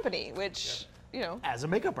role in the company, which, As a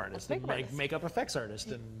makeup artist, makeup effects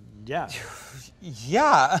artist, and yeah.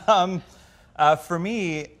 yeah. For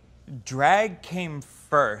me, drag came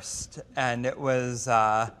first, and it was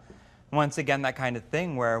once again that kind of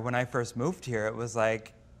thing where when I first moved here, it was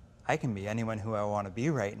like, I can be anyone who I want to be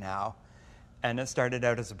right now. And it started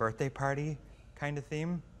out as a birthday party kind of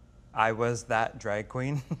theme. I was that drag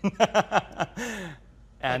queen.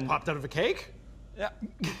 And popped out of a cake? Yeah.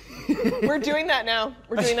 we're doing that now.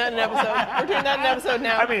 We're doing that in an episode. We're doing that in an episode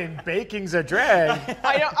now. I mean, baking's a drag.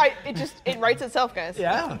 It writes itself, guys.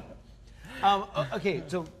 Yeah. Okay,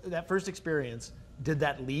 so that first experience, did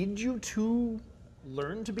that lead you to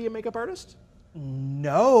learn to be a makeup artist?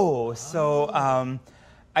 No. So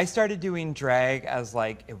I started doing drag as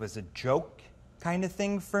like it was a joke kind of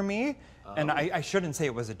thing for me. And I shouldn't say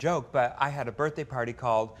it was a joke, but I had a birthday party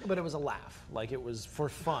called... But it was a laugh. Like it was for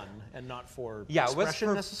fun and not for Yeah, it was expression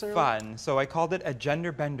for necessarily? fun. So I called it a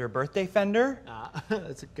gender bender birthday fender.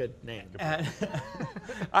 That's a good name. And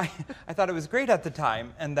I thought it was great at the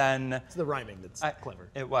time. And then... It's the rhyming that's clever.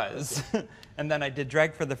 It was. And then I did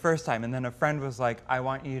drag for the first time. And then a friend was like, I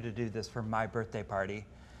want you to do this for my birthday party.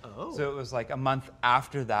 Oh. So it was like a month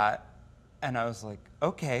after that. And I was like,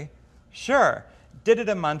 okay, sure. Did it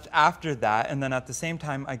a month after that. And then at the same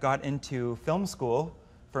time, I got into film school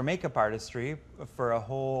for makeup artistry for a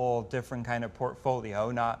whole different kind of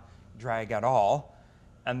portfolio, not drag at all.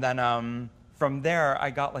 And then from there,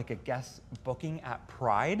 I got like a guest booking at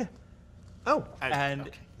Pride. Oh, and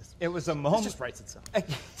okay. it was a This moment. just writes itself.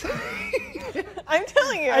 I'm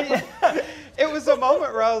telling you. It was a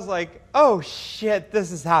moment where I was like, oh shit,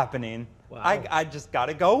 this is happening. Wow. I just got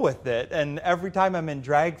to go with it. And every time I'm in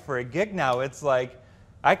drag for a gig now, it's like,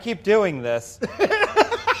 I keep doing this.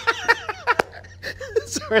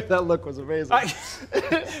 Sorry, that look was amazing.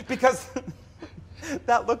 Because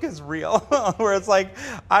that look is real, where it's like,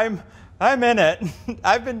 I'm in it.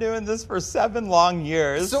 I've been doing this for 7 long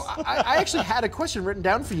years. So I actually had a question written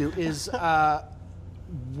down for you. Is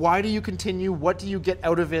why do you continue? What do you get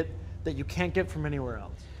out of it that you can't get from anywhere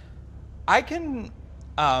else? I can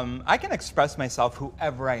express myself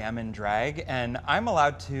whoever I am in drag, and I'm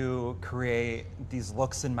allowed to create these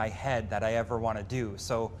looks in my head that I ever want to do.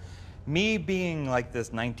 So me being like this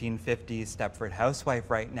 1950s Stepford housewife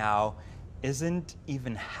right now isn't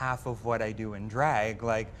even half of what I do in drag.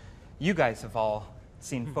 Like, you guys have all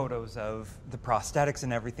seen photos of the prosthetics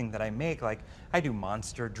and everything that I make. Like, I do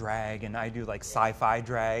monster drag and I do like sci-fi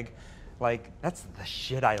drag. Like, that's the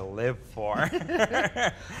shit I live for.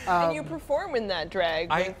 And you perform in that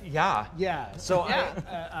drag. Yeah. Yeah. So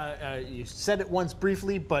Yeah. you said it once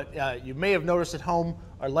briefly, but you may have noticed at home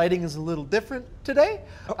our lighting is a little different today,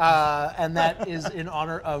 and that is in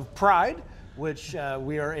honor of Pride, which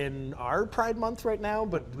we are in our Pride Month right now.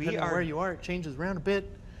 But depending on where you are, it changes around a bit.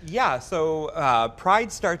 Yeah. So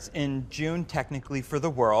Pride starts in June, technically, for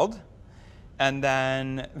the world. And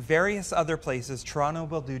then various other places. Toronto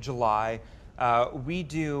will do July. We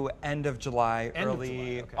do end of July,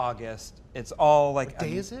 early August. It's all like. What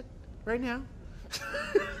day is it right now?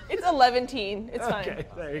 It's 11-teen. It's fine. Okay,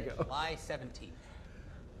 there you go. July 17th.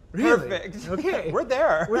 Really? Perfect. Okay. We're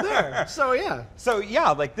there. We're there. So yeah. So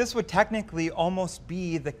yeah, like this would technically almost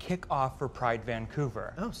be the kickoff for Pride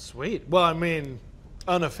Vancouver. Oh, sweet. Well, I mean,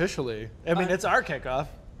 unofficially. I mean, it's our kickoff.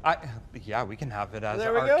 Yeah, we can have it as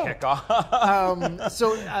There we our go. kickoff.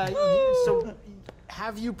 So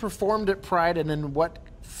have you performed at Pride, and in what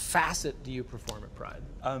facet do you perform at Pride?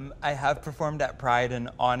 I have performed at Pride, and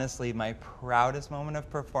honestly, my proudest moment of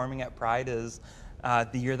performing at Pride is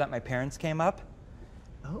the year that my parents came up.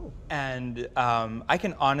 Oh. And I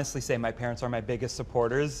can honestly say my parents are my biggest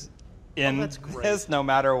supporters in that's great. this, no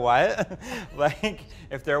matter what. Like,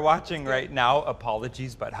 if they're watching right now,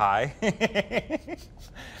 apologies, but hi.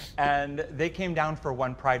 And they came down for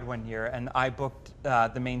one Pride one year, and I booked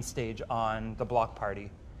the main stage on the block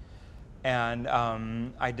party. And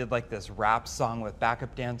I did like this rap song with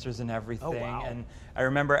backup dancers and everything. Oh, wow. And I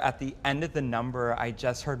remember at the end of the number, I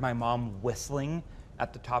just heard my mom whistling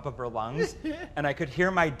at the top of her lungs, and I could hear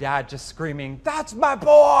my dad just screaming, "That's my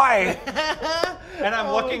boy!" And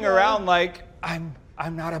I'm looking around like, I'm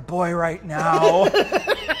not a boy right now.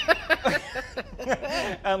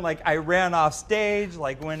 And like I ran off stage,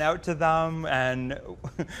 like went out to them, and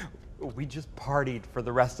we just partied for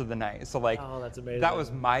the rest of the night. So like, oh, that's amazing. That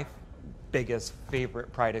was my biggest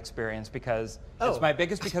favorite Pride experience, because it's my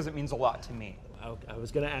biggest because it means a lot to me. I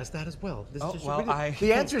was going to ask that as well. This just, well,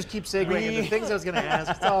 the answers keep segueing into things I was going to ask.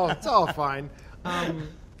 It's all fine.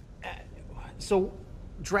 So,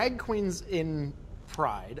 drag queens in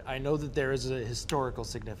Pride, I know that there is a historical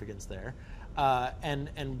significance there.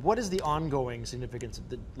 And what is the ongoing significance of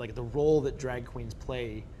the role that drag queens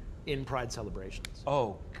play in Pride celebrations?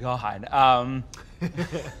 Oh God. That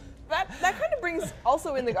kind of brings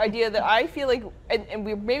also in the idea that I feel like, and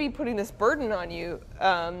we're maybe putting this burden on you,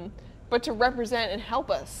 but to represent and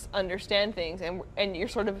help us understand things, and you're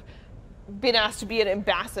sort of been asked to be an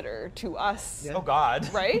ambassador to us. Yeah. Oh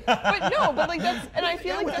God. Right? But no, but like that's, and I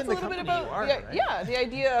feel like that's a little bit about, the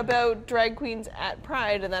idea about drag queens at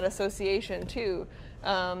Pride and that association too.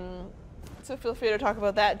 So feel free to talk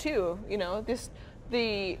about that too. You know,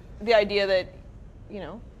 the idea that, you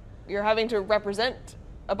know, you're having to represent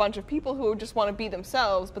a bunch of people who just want to be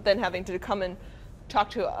themselves, but then having to come and talk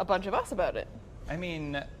to a bunch of us about it. I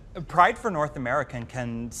mean, Pride for North American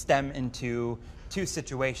can stem into 2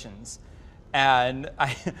 situations. And I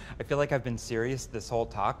feel like I've been serious this whole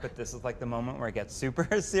talk, but this is like the moment where it gets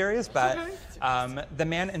super serious. But the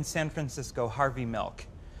man in San Francisco, Harvey Milk,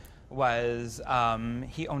 was,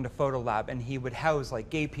 he owned a photo lab, and he would house like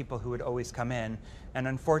gay people who would always come in. And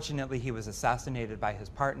unfortunately, he was assassinated by his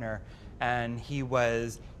partner, and he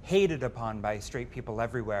was hated upon by straight people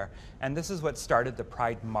everywhere. And this is what started the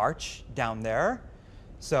Pride March down there.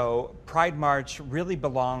 So Pride March really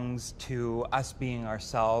belongs to us being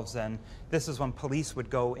ourselves, and this is when police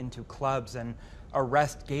would go into clubs and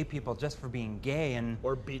arrest gay people just for being gay, and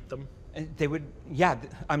or beat them. They would,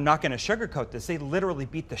 I'm not going to sugarcoat this. They literally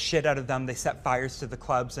beat the shit out of them. They set fires to the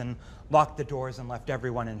clubs and locked the doors and left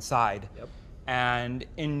everyone inside. Yep. And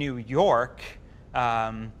in New York,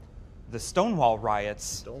 the Stonewall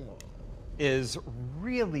riots is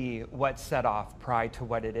really what set off Pride to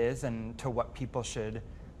what it is and to what people should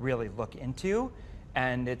really look into.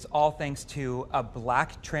 And it's all thanks to a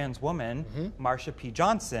black trans woman, Marsha P.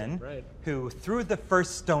 Johnson, who threw the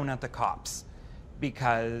first stone at the cops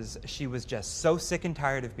because she was just so sick and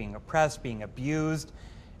tired of being oppressed, being abused,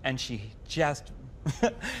 and she just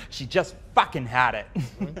fucking had it.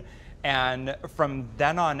 And from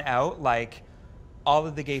then on out, like, all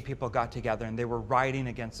of the gay people got together and they were rioting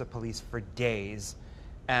against the police for days.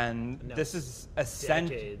 And this is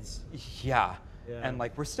decades. Yeah. And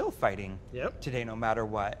like, we're still fighting today no matter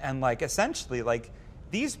what. And like, essentially, like,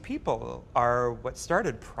 these people are what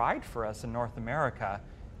started Pride for us in North America.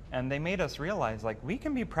 And they made us realize, like, we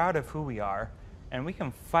can be proud of who we are and we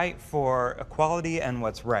can fight for equality and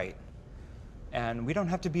what's right. And we don't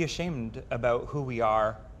have to be ashamed about who we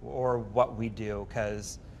are or what we do,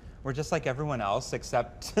 because we're just like everyone else,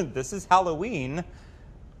 except this is Halloween.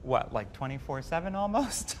 What, like 24/7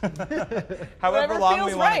 almost? However long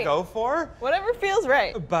we want to go for. Whatever feels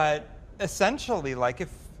right. But essentially, like, if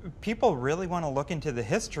people really want to look into the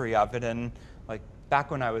history of it, and like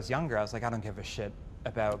back when I was younger, I was like, I don't give a shit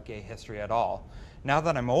about gay history at all. Now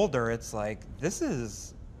that I'm older, it's like, this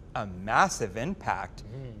is a massive impact.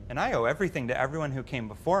 And I owe everything to everyone who came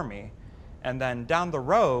before me. And then down the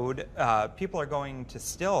road, people are going to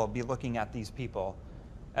still be looking at these people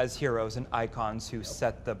as heroes and icons who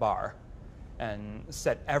set the bar and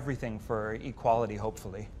set everything for equality,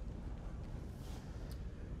 hopefully.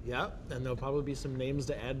 Yeah, and there'll probably be some names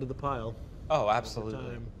to add to the pile. Oh,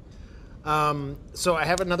 absolutely. So I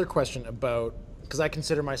have another question about, because I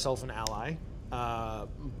consider myself an ally,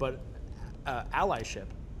 but allyship,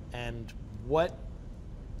 and what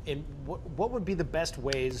would be the best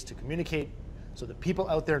ways to communicate so that people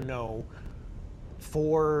out there know,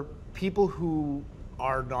 for people who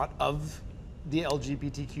are not of the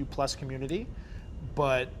LGBTQ plus community,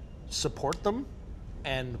 but support them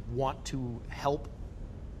and want to help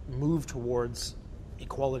move towards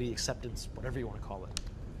equality, acceptance, whatever you want to call it?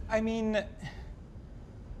 I mean,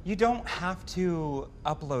 you don't have to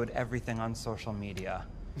upload everything on social media.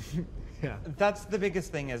 Yeah. That's the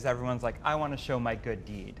biggest thing, is everyone's like, I want to show my good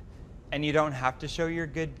deed. And you don't have to show your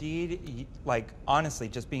good deed. Like, honestly,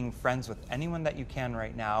 just being friends with anyone that you can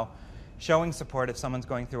right now, showing support if someone's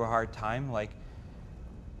going through a hard time. Like,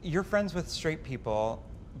 you're friends with straight people,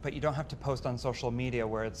 but you don't have to post on social media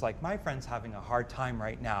where it's like, my friend's having a hard time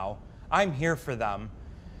right now, I'm here for them.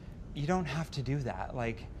 You don't have to do that.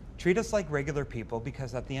 Like, treat us like regular people,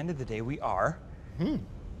 because at the end of the day, we are,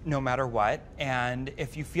 no matter what. And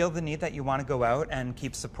if you feel the need that you want to go out and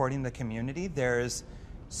keep supporting the community, there's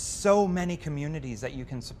so many communities that you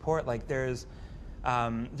can support. Like, there's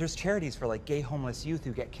charities for like gay homeless youth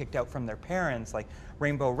who get kicked out from their parents, like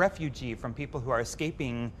Rainbow Refugee, from people who are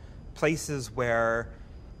escaping places where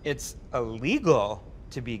it's illegal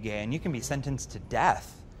to be gay and you can be sentenced to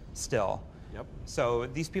death still. Yep. So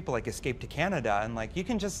these people like escape to Canada, and like, you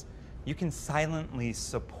can silently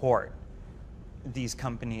support these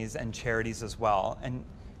companies and charities as well. And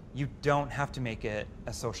you don't have to make it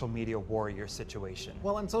a social media warrior situation.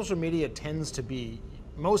 Well, and social media tends to be,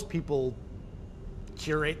 most people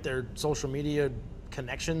curate their social media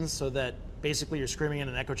connections so that basically you're screaming in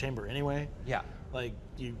an echo chamber anyway. Yeah. Like,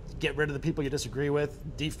 you get rid of the people you disagree with,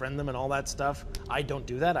 defriend them and all that stuff. I don't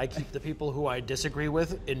do that. I keep the people who I disagree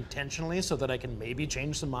with intentionally so that I can maybe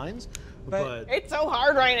change some minds. But it's so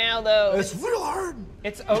hard right now, though. it's real hard.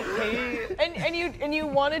 It's okay. and you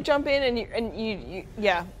want to jump in, and you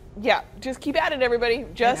just keep at it, everybody.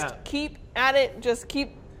 Just keep at it. Just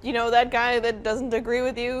keep, that guy that doesn't agree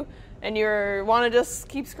with you and you want to just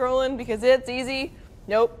keep scrolling because it's easy.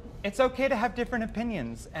 Nope. It's okay to have different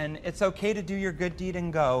opinions, and it's okay to do your good deed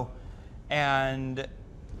and go. And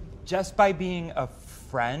just by being a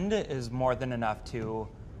friend is more than enough to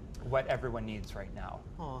what everyone needs right now.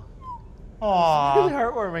 Aww. Aww. Really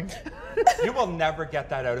heartwarming. You will never get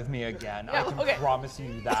that out of me again. I can promise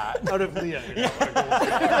you that. Out of Lea.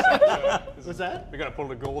 What's that? We're gonna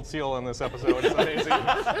put a gold seal on this episode. It's amazing.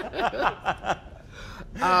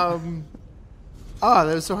 Oh,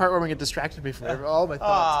 that was so heartwarming. It distracted me from all my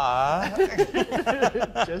thoughts.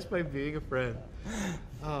 Just by being a friend.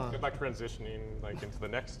 Good luck transitioning like into the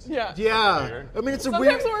next. Yeah. Yeah. I mean, it's a Sometimes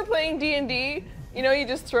weird. when we're playing D&D, you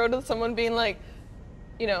just throw to someone being like,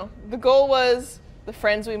 the goal was the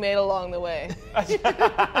friends we made along the way. It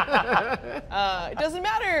doesn't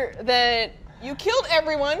matter that you killed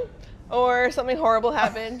everyone or something horrible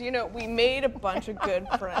happened, you know, we made a bunch of good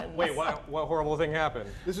friends. Wait, what horrible thing happened?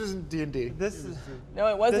 This was in D&D. This is. No,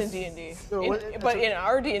 it was in D&D. No, But in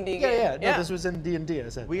our D&D game. Yeah, yeah. No, this was in D&D, I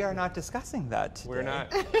said. We are not discussing that today. We're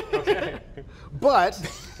not. Okay. But,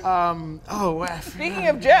 Speaking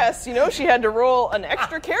of Jess, you know, she had to roll an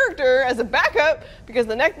extra character as a backup because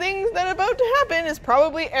the next thing that's about to happen is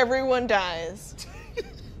probably everyone dies.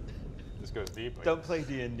 This goes deep. Don't play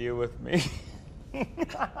D&D with me.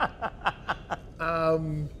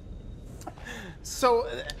 So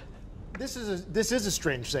this is a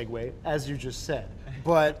strange segue, as you just said.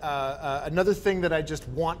 But another thing that I just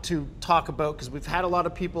want to talk about, because we've had a lot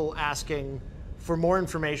of people asking for more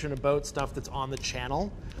information about stuff that's on the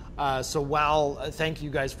channel. So thank you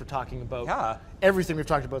guys for talking about everything we've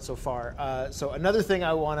talked about so far. So another thing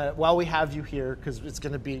I want to, while we have you here, because we're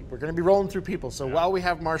going to be rolling through people. So while we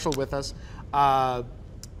have Marshall with us,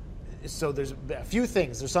 so there's a few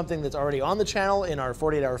things. There's something that's already on the channel in our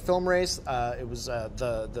 48-hour film race. It was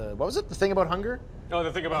what was it? The thing about hunger? Oh,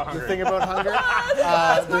 the thing about hunger. The thing about hunger.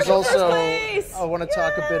 There's also, I want to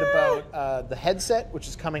talk a bit about the headset, which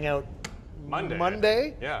is coming out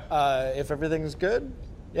Monday. Yeah. If everything's good.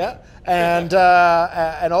 Yeah. And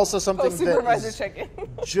also something Supervisor that check-in.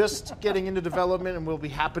 just getting into development and will be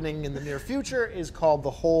happening in the near future is called The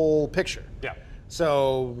Whole Picture. Yeah.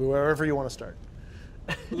 So wherever you want to start.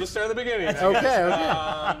 Let's start at the beginning.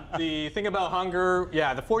 Okay. The thing about hunger,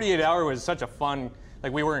 the 48-hour was such a fun,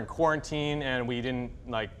 like we were in quarantine and we didn't,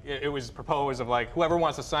 like, it was proposed of like, whoever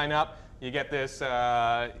wants to sign up, you get this,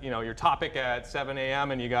 your topic at 7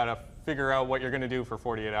 a.m. and you got to figure out what you're going to do for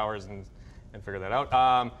 48 hours and figure that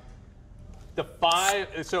out.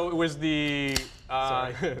 So it was the...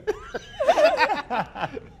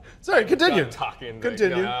 Sorry, continue.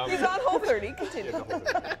 Continue. He's on Whole30. Continue.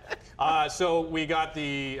 So we got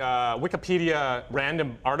the Wikipedia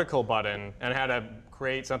random article button and had to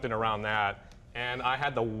create something around that. And I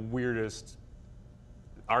had the weirdest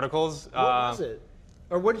articles. What was it?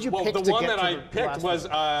 Or what did you pick to get? The one that I the picked was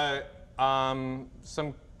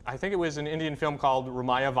I think it was an Indian film called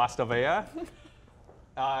Ramaya Vastavaya.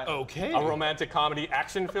 Okay. A romantic comedy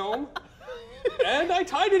action film. And I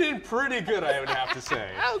tied it in pretty good, I would have to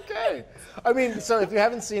say. Okay. I mean, so if you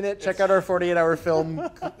haven't seen it, check out our 48-hour film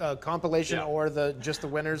compilation or just the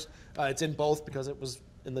winners. It's in both because it was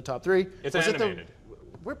in the top 3. It's animated.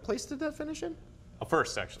 Where place did that finish in?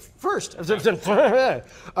 First, actually. First. Segue.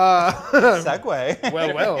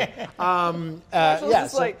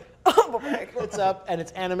 It's up and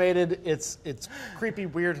it's animated. It's creepy,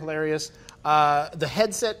 weird, hilarious. The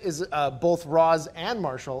headset is both Roz and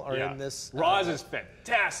Marshall are in this. Roz is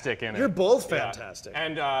fantastic in it. You're both fantastic.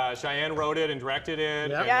 And Cheyenne wrote it and directed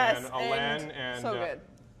it. Yep. Yes, and Alen and so good.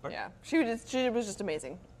 Yeah, she was just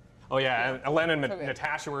amazing. Oh yeah, and Alen and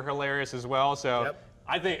Natasha were hilarious as well. So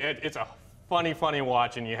I think it's a funny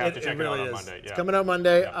watch, and you have to check it out on Monday. It's coming out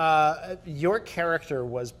Monday. Your character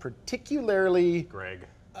was particularly Greg.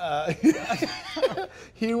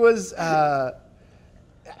 He was.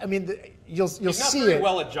 I mean, you'll see it. He's not very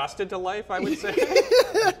well adjusted to life, I would say.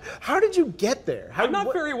 How did you get there? I'm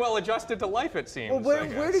not very well adjusted to life, it seems. Well,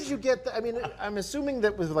 where did you get that? I mean, I'm assuming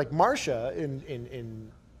that with like Marcia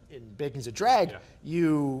in Baking's a Drag,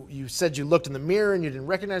 you said you looked in the mirror and you didn't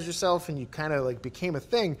recognize yourself and you kind of like became a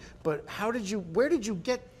thing. But where did you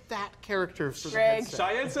get that character for Greg?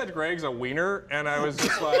 Cheyenne said Greg's a wiener, and I was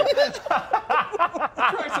just like,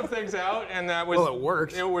 try some things out, and that was. Well, it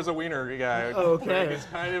worked. It was a wiener, yeah. Okay. Greg is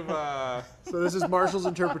kind of. So this is Marshall's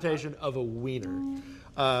interpretation of a wiener.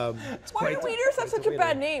 Why do wieners have such a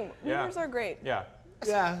bad name? Yeah. Wieners are great. Yeah.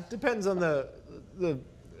 Yeah, depends on the.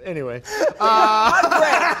 Anyway.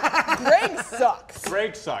 Greg sucks.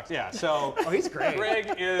 Greg sucks, yeah. So he's great.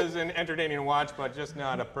 Greg is an entertaining watch, but just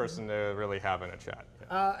not a person to really have in a chat.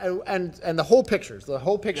 And the whole pictures. The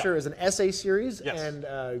whole picture is an essay series, and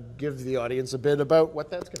give the audience a bit about what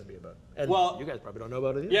that's going to be about. And you guys probably don't know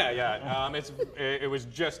about it either. Yeah. It was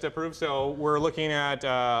just approved, so we're looking at.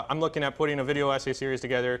 I'm looking at putting a video essay series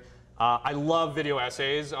together. I love video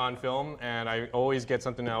essays on film, and I always get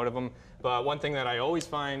something out of them. But one thing that I always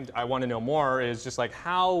find I want to know more is just like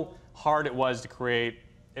how hard it was to create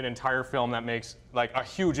an entire film that makes like a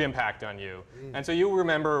huge impact on you. And so you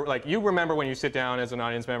remember when you sit down as an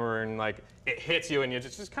audience member and like it hits you and it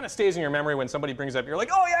just kind of stays in your memory when somebody brings up, you're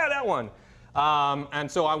like, oh yeah, that one.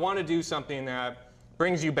 And so I want to do something that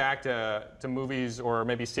brings you back to movies or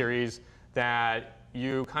maybe series that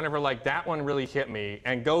you kind of are like, that one really hit me,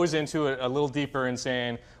 and goes into it a little deeper and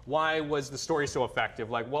saying, why was the story so effective?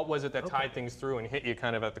 Like, what was it that tied things through and hit you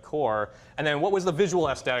kind of at the core? And then what was the visual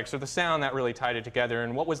aesthetics or the sound that really tied it together?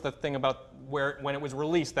 And what was the thing about when it was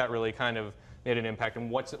released that really kind of made an impact? And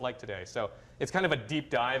what's it like today? So it's kind of a deep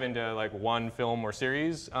dive into like one film or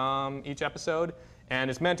series each episode. And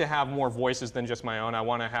it's meant to have more voices than just my own. I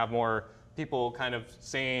want to have more people kind of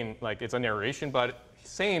saying, like, it's a narration, but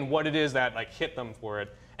saying what it is that like hit them for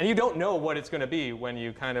it. And you don't know what it's going to be when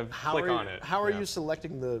you kind of click on it. How are you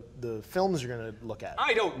selecting the films you're going to look at?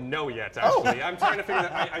 I don't know yet, actually. I'm trying to figure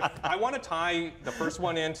that. I want to tie the first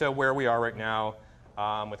one into where we are right now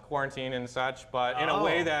with quarantine and such, but in a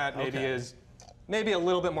way that maybe is maybe a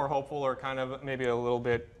little bit more hopeful, or kind of maybe a little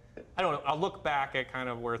bit, I don't know, I'll look back at kind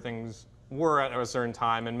of where things were at a certain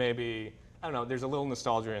time, and maybe, I don't know, there's a little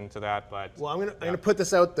nostalgia into that, but... Well, I'm gonna put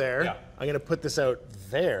this out there. Yeah. I'm gonna put this out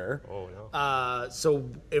there. Oh, no. So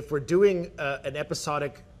if we're doing an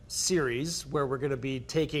episodic series where we're gonna be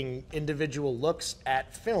taking individual looks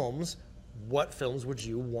at films, what films would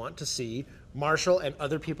you want to see Marshall and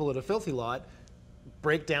other people at A Filthy Lot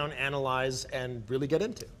break down, analyze, and really get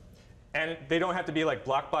into? And they don't have to be like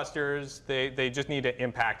blockbusters. They just need to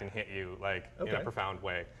impact and hit you like in a profound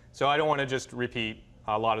way. So I don't want to just repeat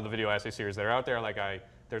a lot of the video essay series that are out there. Like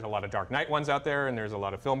there's a lot of Dark Knight ones out there, and there's a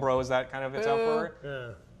lot of Film Bros that kind of it's out for.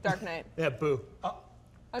 Yeah. Dark Knight. Yeah, boo.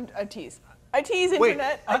 I tease. I tease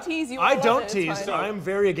internet. I tease you. I all don't of it, it's tease. fine. I'm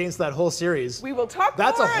very against that whole series. We will talk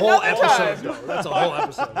That's more a whole another episode. time. Though. That's a whole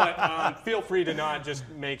episode. But feel free to not just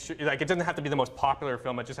make sure, like, it doesn't have to be the most popular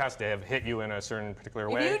film. It just has to have hit you in a certain particular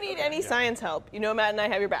way. If you need any science help, you know Matt and I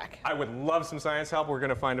have your back. I would love some science help. We're going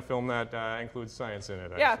to find a film that includes science in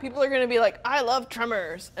it. Yeah, people are going to be like, I love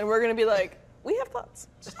Tremors. And we're going to be like, we have thoughts.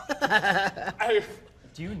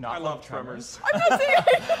 Do you not I love Tremors. I'm not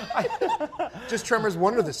saying Just Tremors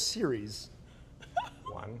 1 or the series?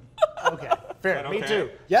 One. Okay, fair. Me okay? too.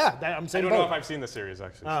 Yeah, I'm I saying don't know both. if I've seen the series,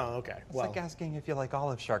 actually. Oh, okay. It's Well, like asking if you like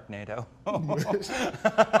all of Sharknado.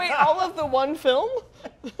 Wait, all of the one film?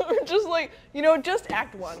 Or just like, just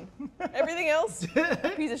act one. Everything else,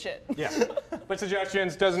 piece of shit. Yeah, but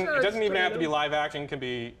suggestions doesn't Sure, it doesn't it's even have to be creative. live action. Can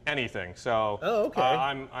be anything. So Oh, okay.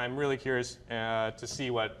 I'm really curious to see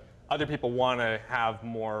what other people want to have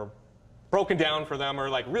more broken down for them, or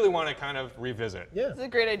like really want to kind of revisit. yeah. It's a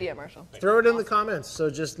great idea, Marshall. Throw it in the comments. So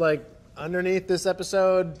just like underneath this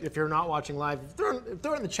episode, if you're not watching live, throw it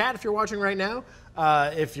in the chat if you're watching right now.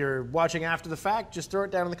 If you're watching after the fact, just throw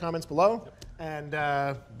it down in the comments below, and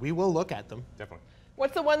we will look at them. Definitely.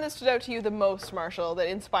 What's the one that stood out to you the most, Marshall, that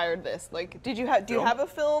inspired this? Like, do you have a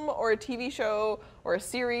film or a TV show or a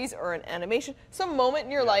series or an animation, some moment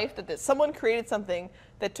in your life that someone created something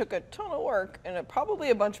that took a ton of work and probably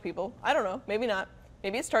a bunch of people? I don't know, maybe not.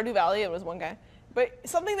 Maybe it's Stardew Valley. It was one guy, but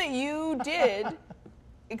something that you did.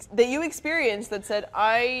 That you experienced that said,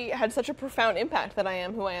 I had such a profound impact that I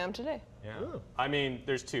am who I am today. Yeah. I mean,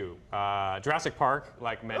 there's two. Jurassic Park,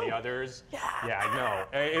 like many others. Yeah. Yeah, I know.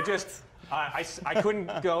 It just, I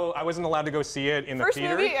couldn't go, I wasn't allowed to go see it in the First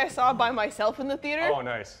theater. movie I saw by myself in the theater. Oh,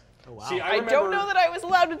 nice. Oh, wow. See, I don't know that I was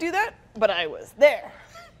allowed to do that, but I was there.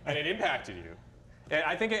 And it impacted you. And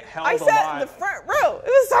I think it held I a sat lot. in the front row. It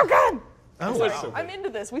was so good. Oh, It was wow. so good. I'm into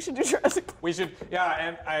this. We should do Jurassic Park. We should, yeah,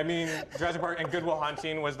 and I mean, Jurassic Park and Good Will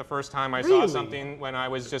Hunting was the first time I saw Really? something when I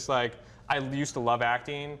was just like, I used to love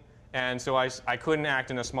acting, and so I couldn't act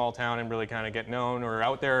in a small town and really kind of get known or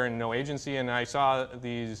out there and no agency, and I saw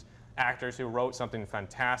these actors who wrote something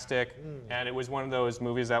fantastic, and it was one of those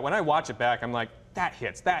movies that when I watch it back, I'm like, that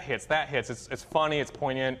hits, that hits, that hits. It's funny, it's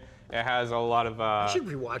poignant, it has a lot of... I should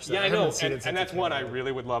rewatch that. Yeah, I I know, haven't seen it and since that's it one came I out.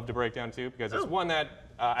 really would love to break down too, because it's one that,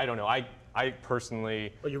 I don't know, I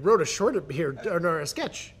personally... Well, you wrote a short here, or a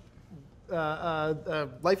sketch.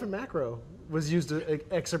 Life in Macro was used to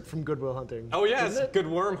excerpt from Good Will Hunting. Oh yes, Isn't it? Good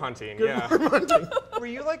Worm Hunting, Good yeah. Will Hunting. Were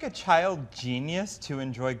you like a child genius to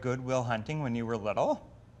enjoy Good Will Hunting when you were little?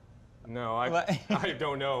 No, I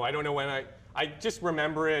don't know. I don't know when I just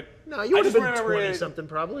remember it. No, you would I have just been remember 20 it. something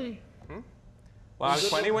probably. Well, I was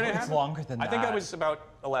 20 when it It's happened. longer than I think I that. was about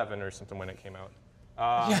 11 or something when it came out.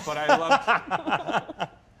 But I loved.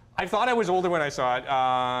 I thought I was older when I saw it,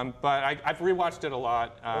 but I've rewatched it a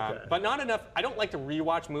lot, Okay. but not enough. I don't like to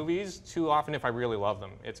rewatch movies too often if I really love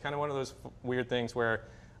them. It's kind of one of those weird things where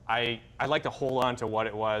I like to hold on to what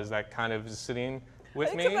it was that kind of is sitting with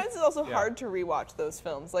I think me. sometimes it's also Yeah. hard to rewatch those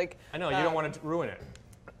films. Like I know you don't want to ruin it.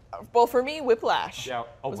 well, for me, Whiplash Yeah.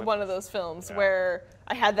 Oh, was Whiplash. one of those films Yeah. where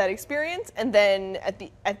I had that experience, and then at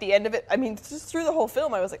the end of it, I mean, just through the whole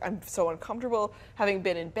film, I was like, I'm so uncomfortable having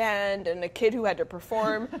been in band and a kid who had to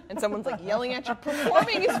perform, and someone's like yelling at you.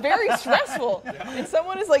 Performing is very stressful, and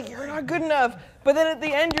someone is like, you're not good enough. But then at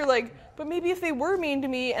the end, you're like, but maybe if they were mean to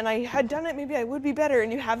me and I had done it, maybe I would be better.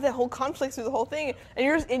 And you have that whole conflict through the whole thing, and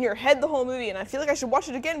you're just in your head the whole movie. And I feel like I should watch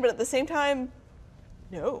it again, but at the same time,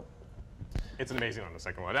 no. It's amazing on the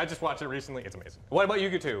second one. I just watched it recently. It's amazing. What about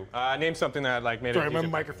you two? Name something that like made Sorry, it. my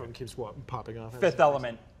microphone keeps popping off. Fifth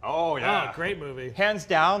Element. Oh yeah. Oh, great movie. Hands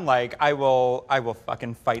down, like I will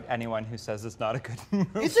fucking fight anyone who says it's not a good movie.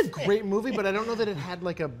 It's a great movie, but I don't know that it had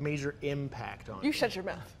like a major impact on You it. shut your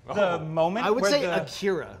mouth. The moment I would where say the,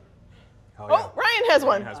 Akira. Oh, Ryan has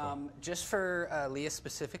one. Just for Lea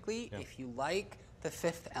specifically, if you like The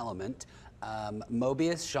Fifth Element,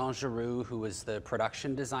 Mobius Jean Giroux, who was the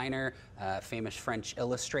production designer, famous French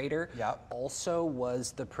illustrator, also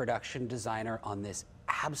was the production designer on this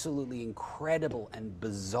absolutely incredible and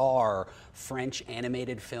bizarre French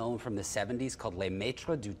animated film from the 70s called Les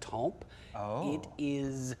Maîtres du Temps. It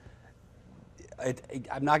is...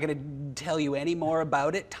 I'm not going to tell you any more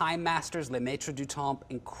about it. Time Masters, Les Maîtres du Temps,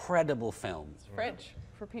 incredible film. French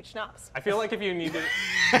for peach schnapps. I feel like if you need to.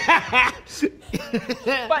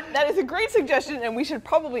 But that is a great suggestion, and we should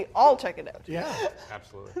probably all check it out. Yeah.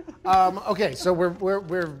 Absolutely. Okay, so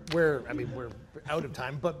we're out of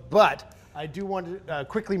time, but I do want to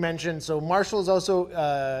quickly mention. So Marshall is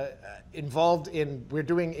also involved in. We're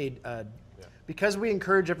doing because we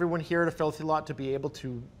encourage everyone here at A Filthy Lot to be able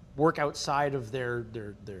to work outside of their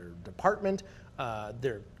department,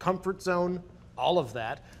 their comfort zone, all of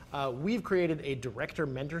that. We've created a director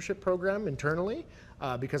mentorship program internally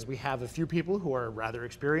because we have a few people who are rather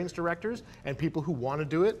experienced directors and people who want to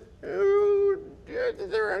do it.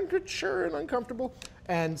 They're unsure and uncomfortable.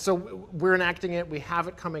 And so we're enacting it. We have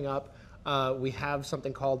it coming up. We have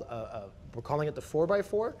something called, we're calling it the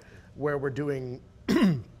 4x4, where we're doing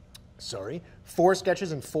 4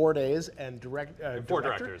 sketches in 4 days and Four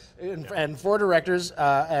directors. And 4 directors.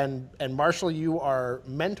 And Marshall, you are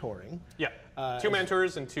mentoring. Yeah. 2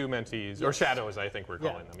 mentors and 2 mentees, or shadows, I think we're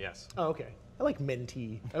calling them. Yes. Oh, okay. I like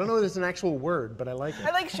mentee. I don't know if it's an actual word, but I like it.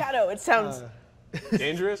 I like shadow. It sounds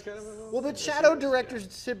Dangerous kind of. Well, but shadow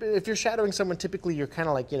directors, if you're shadowing someone, typically you're kind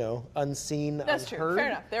of like, unseen, That's true.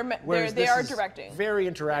 unheard. Fair enough. Whereas They this are is directing. Very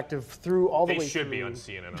interactive through all the They way should through. be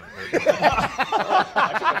unseen and unheard.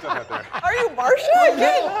 I should put that there. Are you Marshall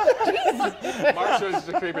again? Jesus. Marcia's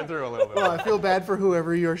just creeping through a little bit. Well, I feel bad for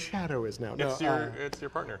whoever your shadow is now. It's your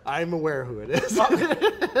partner. I'm aware who it is.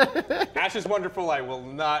 Ash is wonderful. I will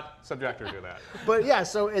not subject her to that. But yeah,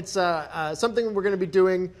 so it's something we're going to be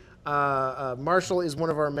doing. Marshall is one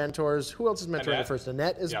of our mentors. Who else is mentoring Annette. at first?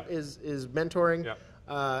 Annette is mentoring. Yep.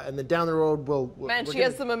 And then down the road, Man, she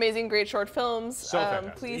has some amazing, great short films. So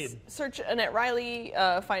fantastic. Please search Annette Riley.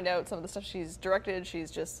 Find out some of the stuff she's directed.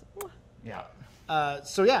 She's just. Yeah.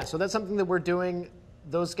 So that's something that we're doing.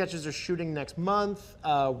 Those sketches are shooting next month.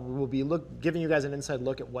 We'll be giving you guys an inside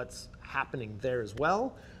look at what's happening there as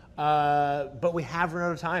well. But we have run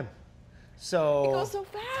out of time. So It goes so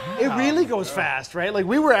fast. It really goes fast, right? Like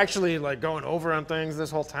we were actually like going over on things this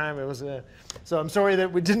whole time. It was so I'm sorry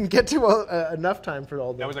that we didn't get to enough time for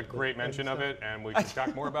all that. That was a great mention of it, and we can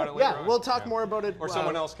talk more about it later on. Yeah, we'll talk more about it. Or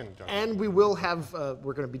someone else can jump in. And we will have,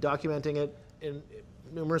 we're going to be documenting it in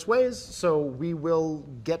numerous ways, so we will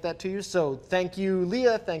get that to you. So thank you,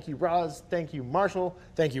 Lea. Thank you, Roz. Thank you, Marshall.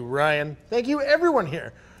 Thank you, Ryan. Thank you, everyone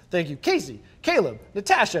here. Thank you, Casey, Caleb,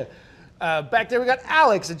 Natasha. Back there we got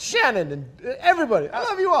Alex and Shannon and everybody. I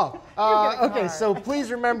love you all. Okay, so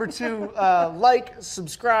please remember to like,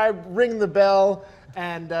 subscribe, ring the bell,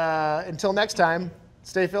 and until next time,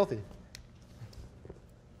 stay filthy.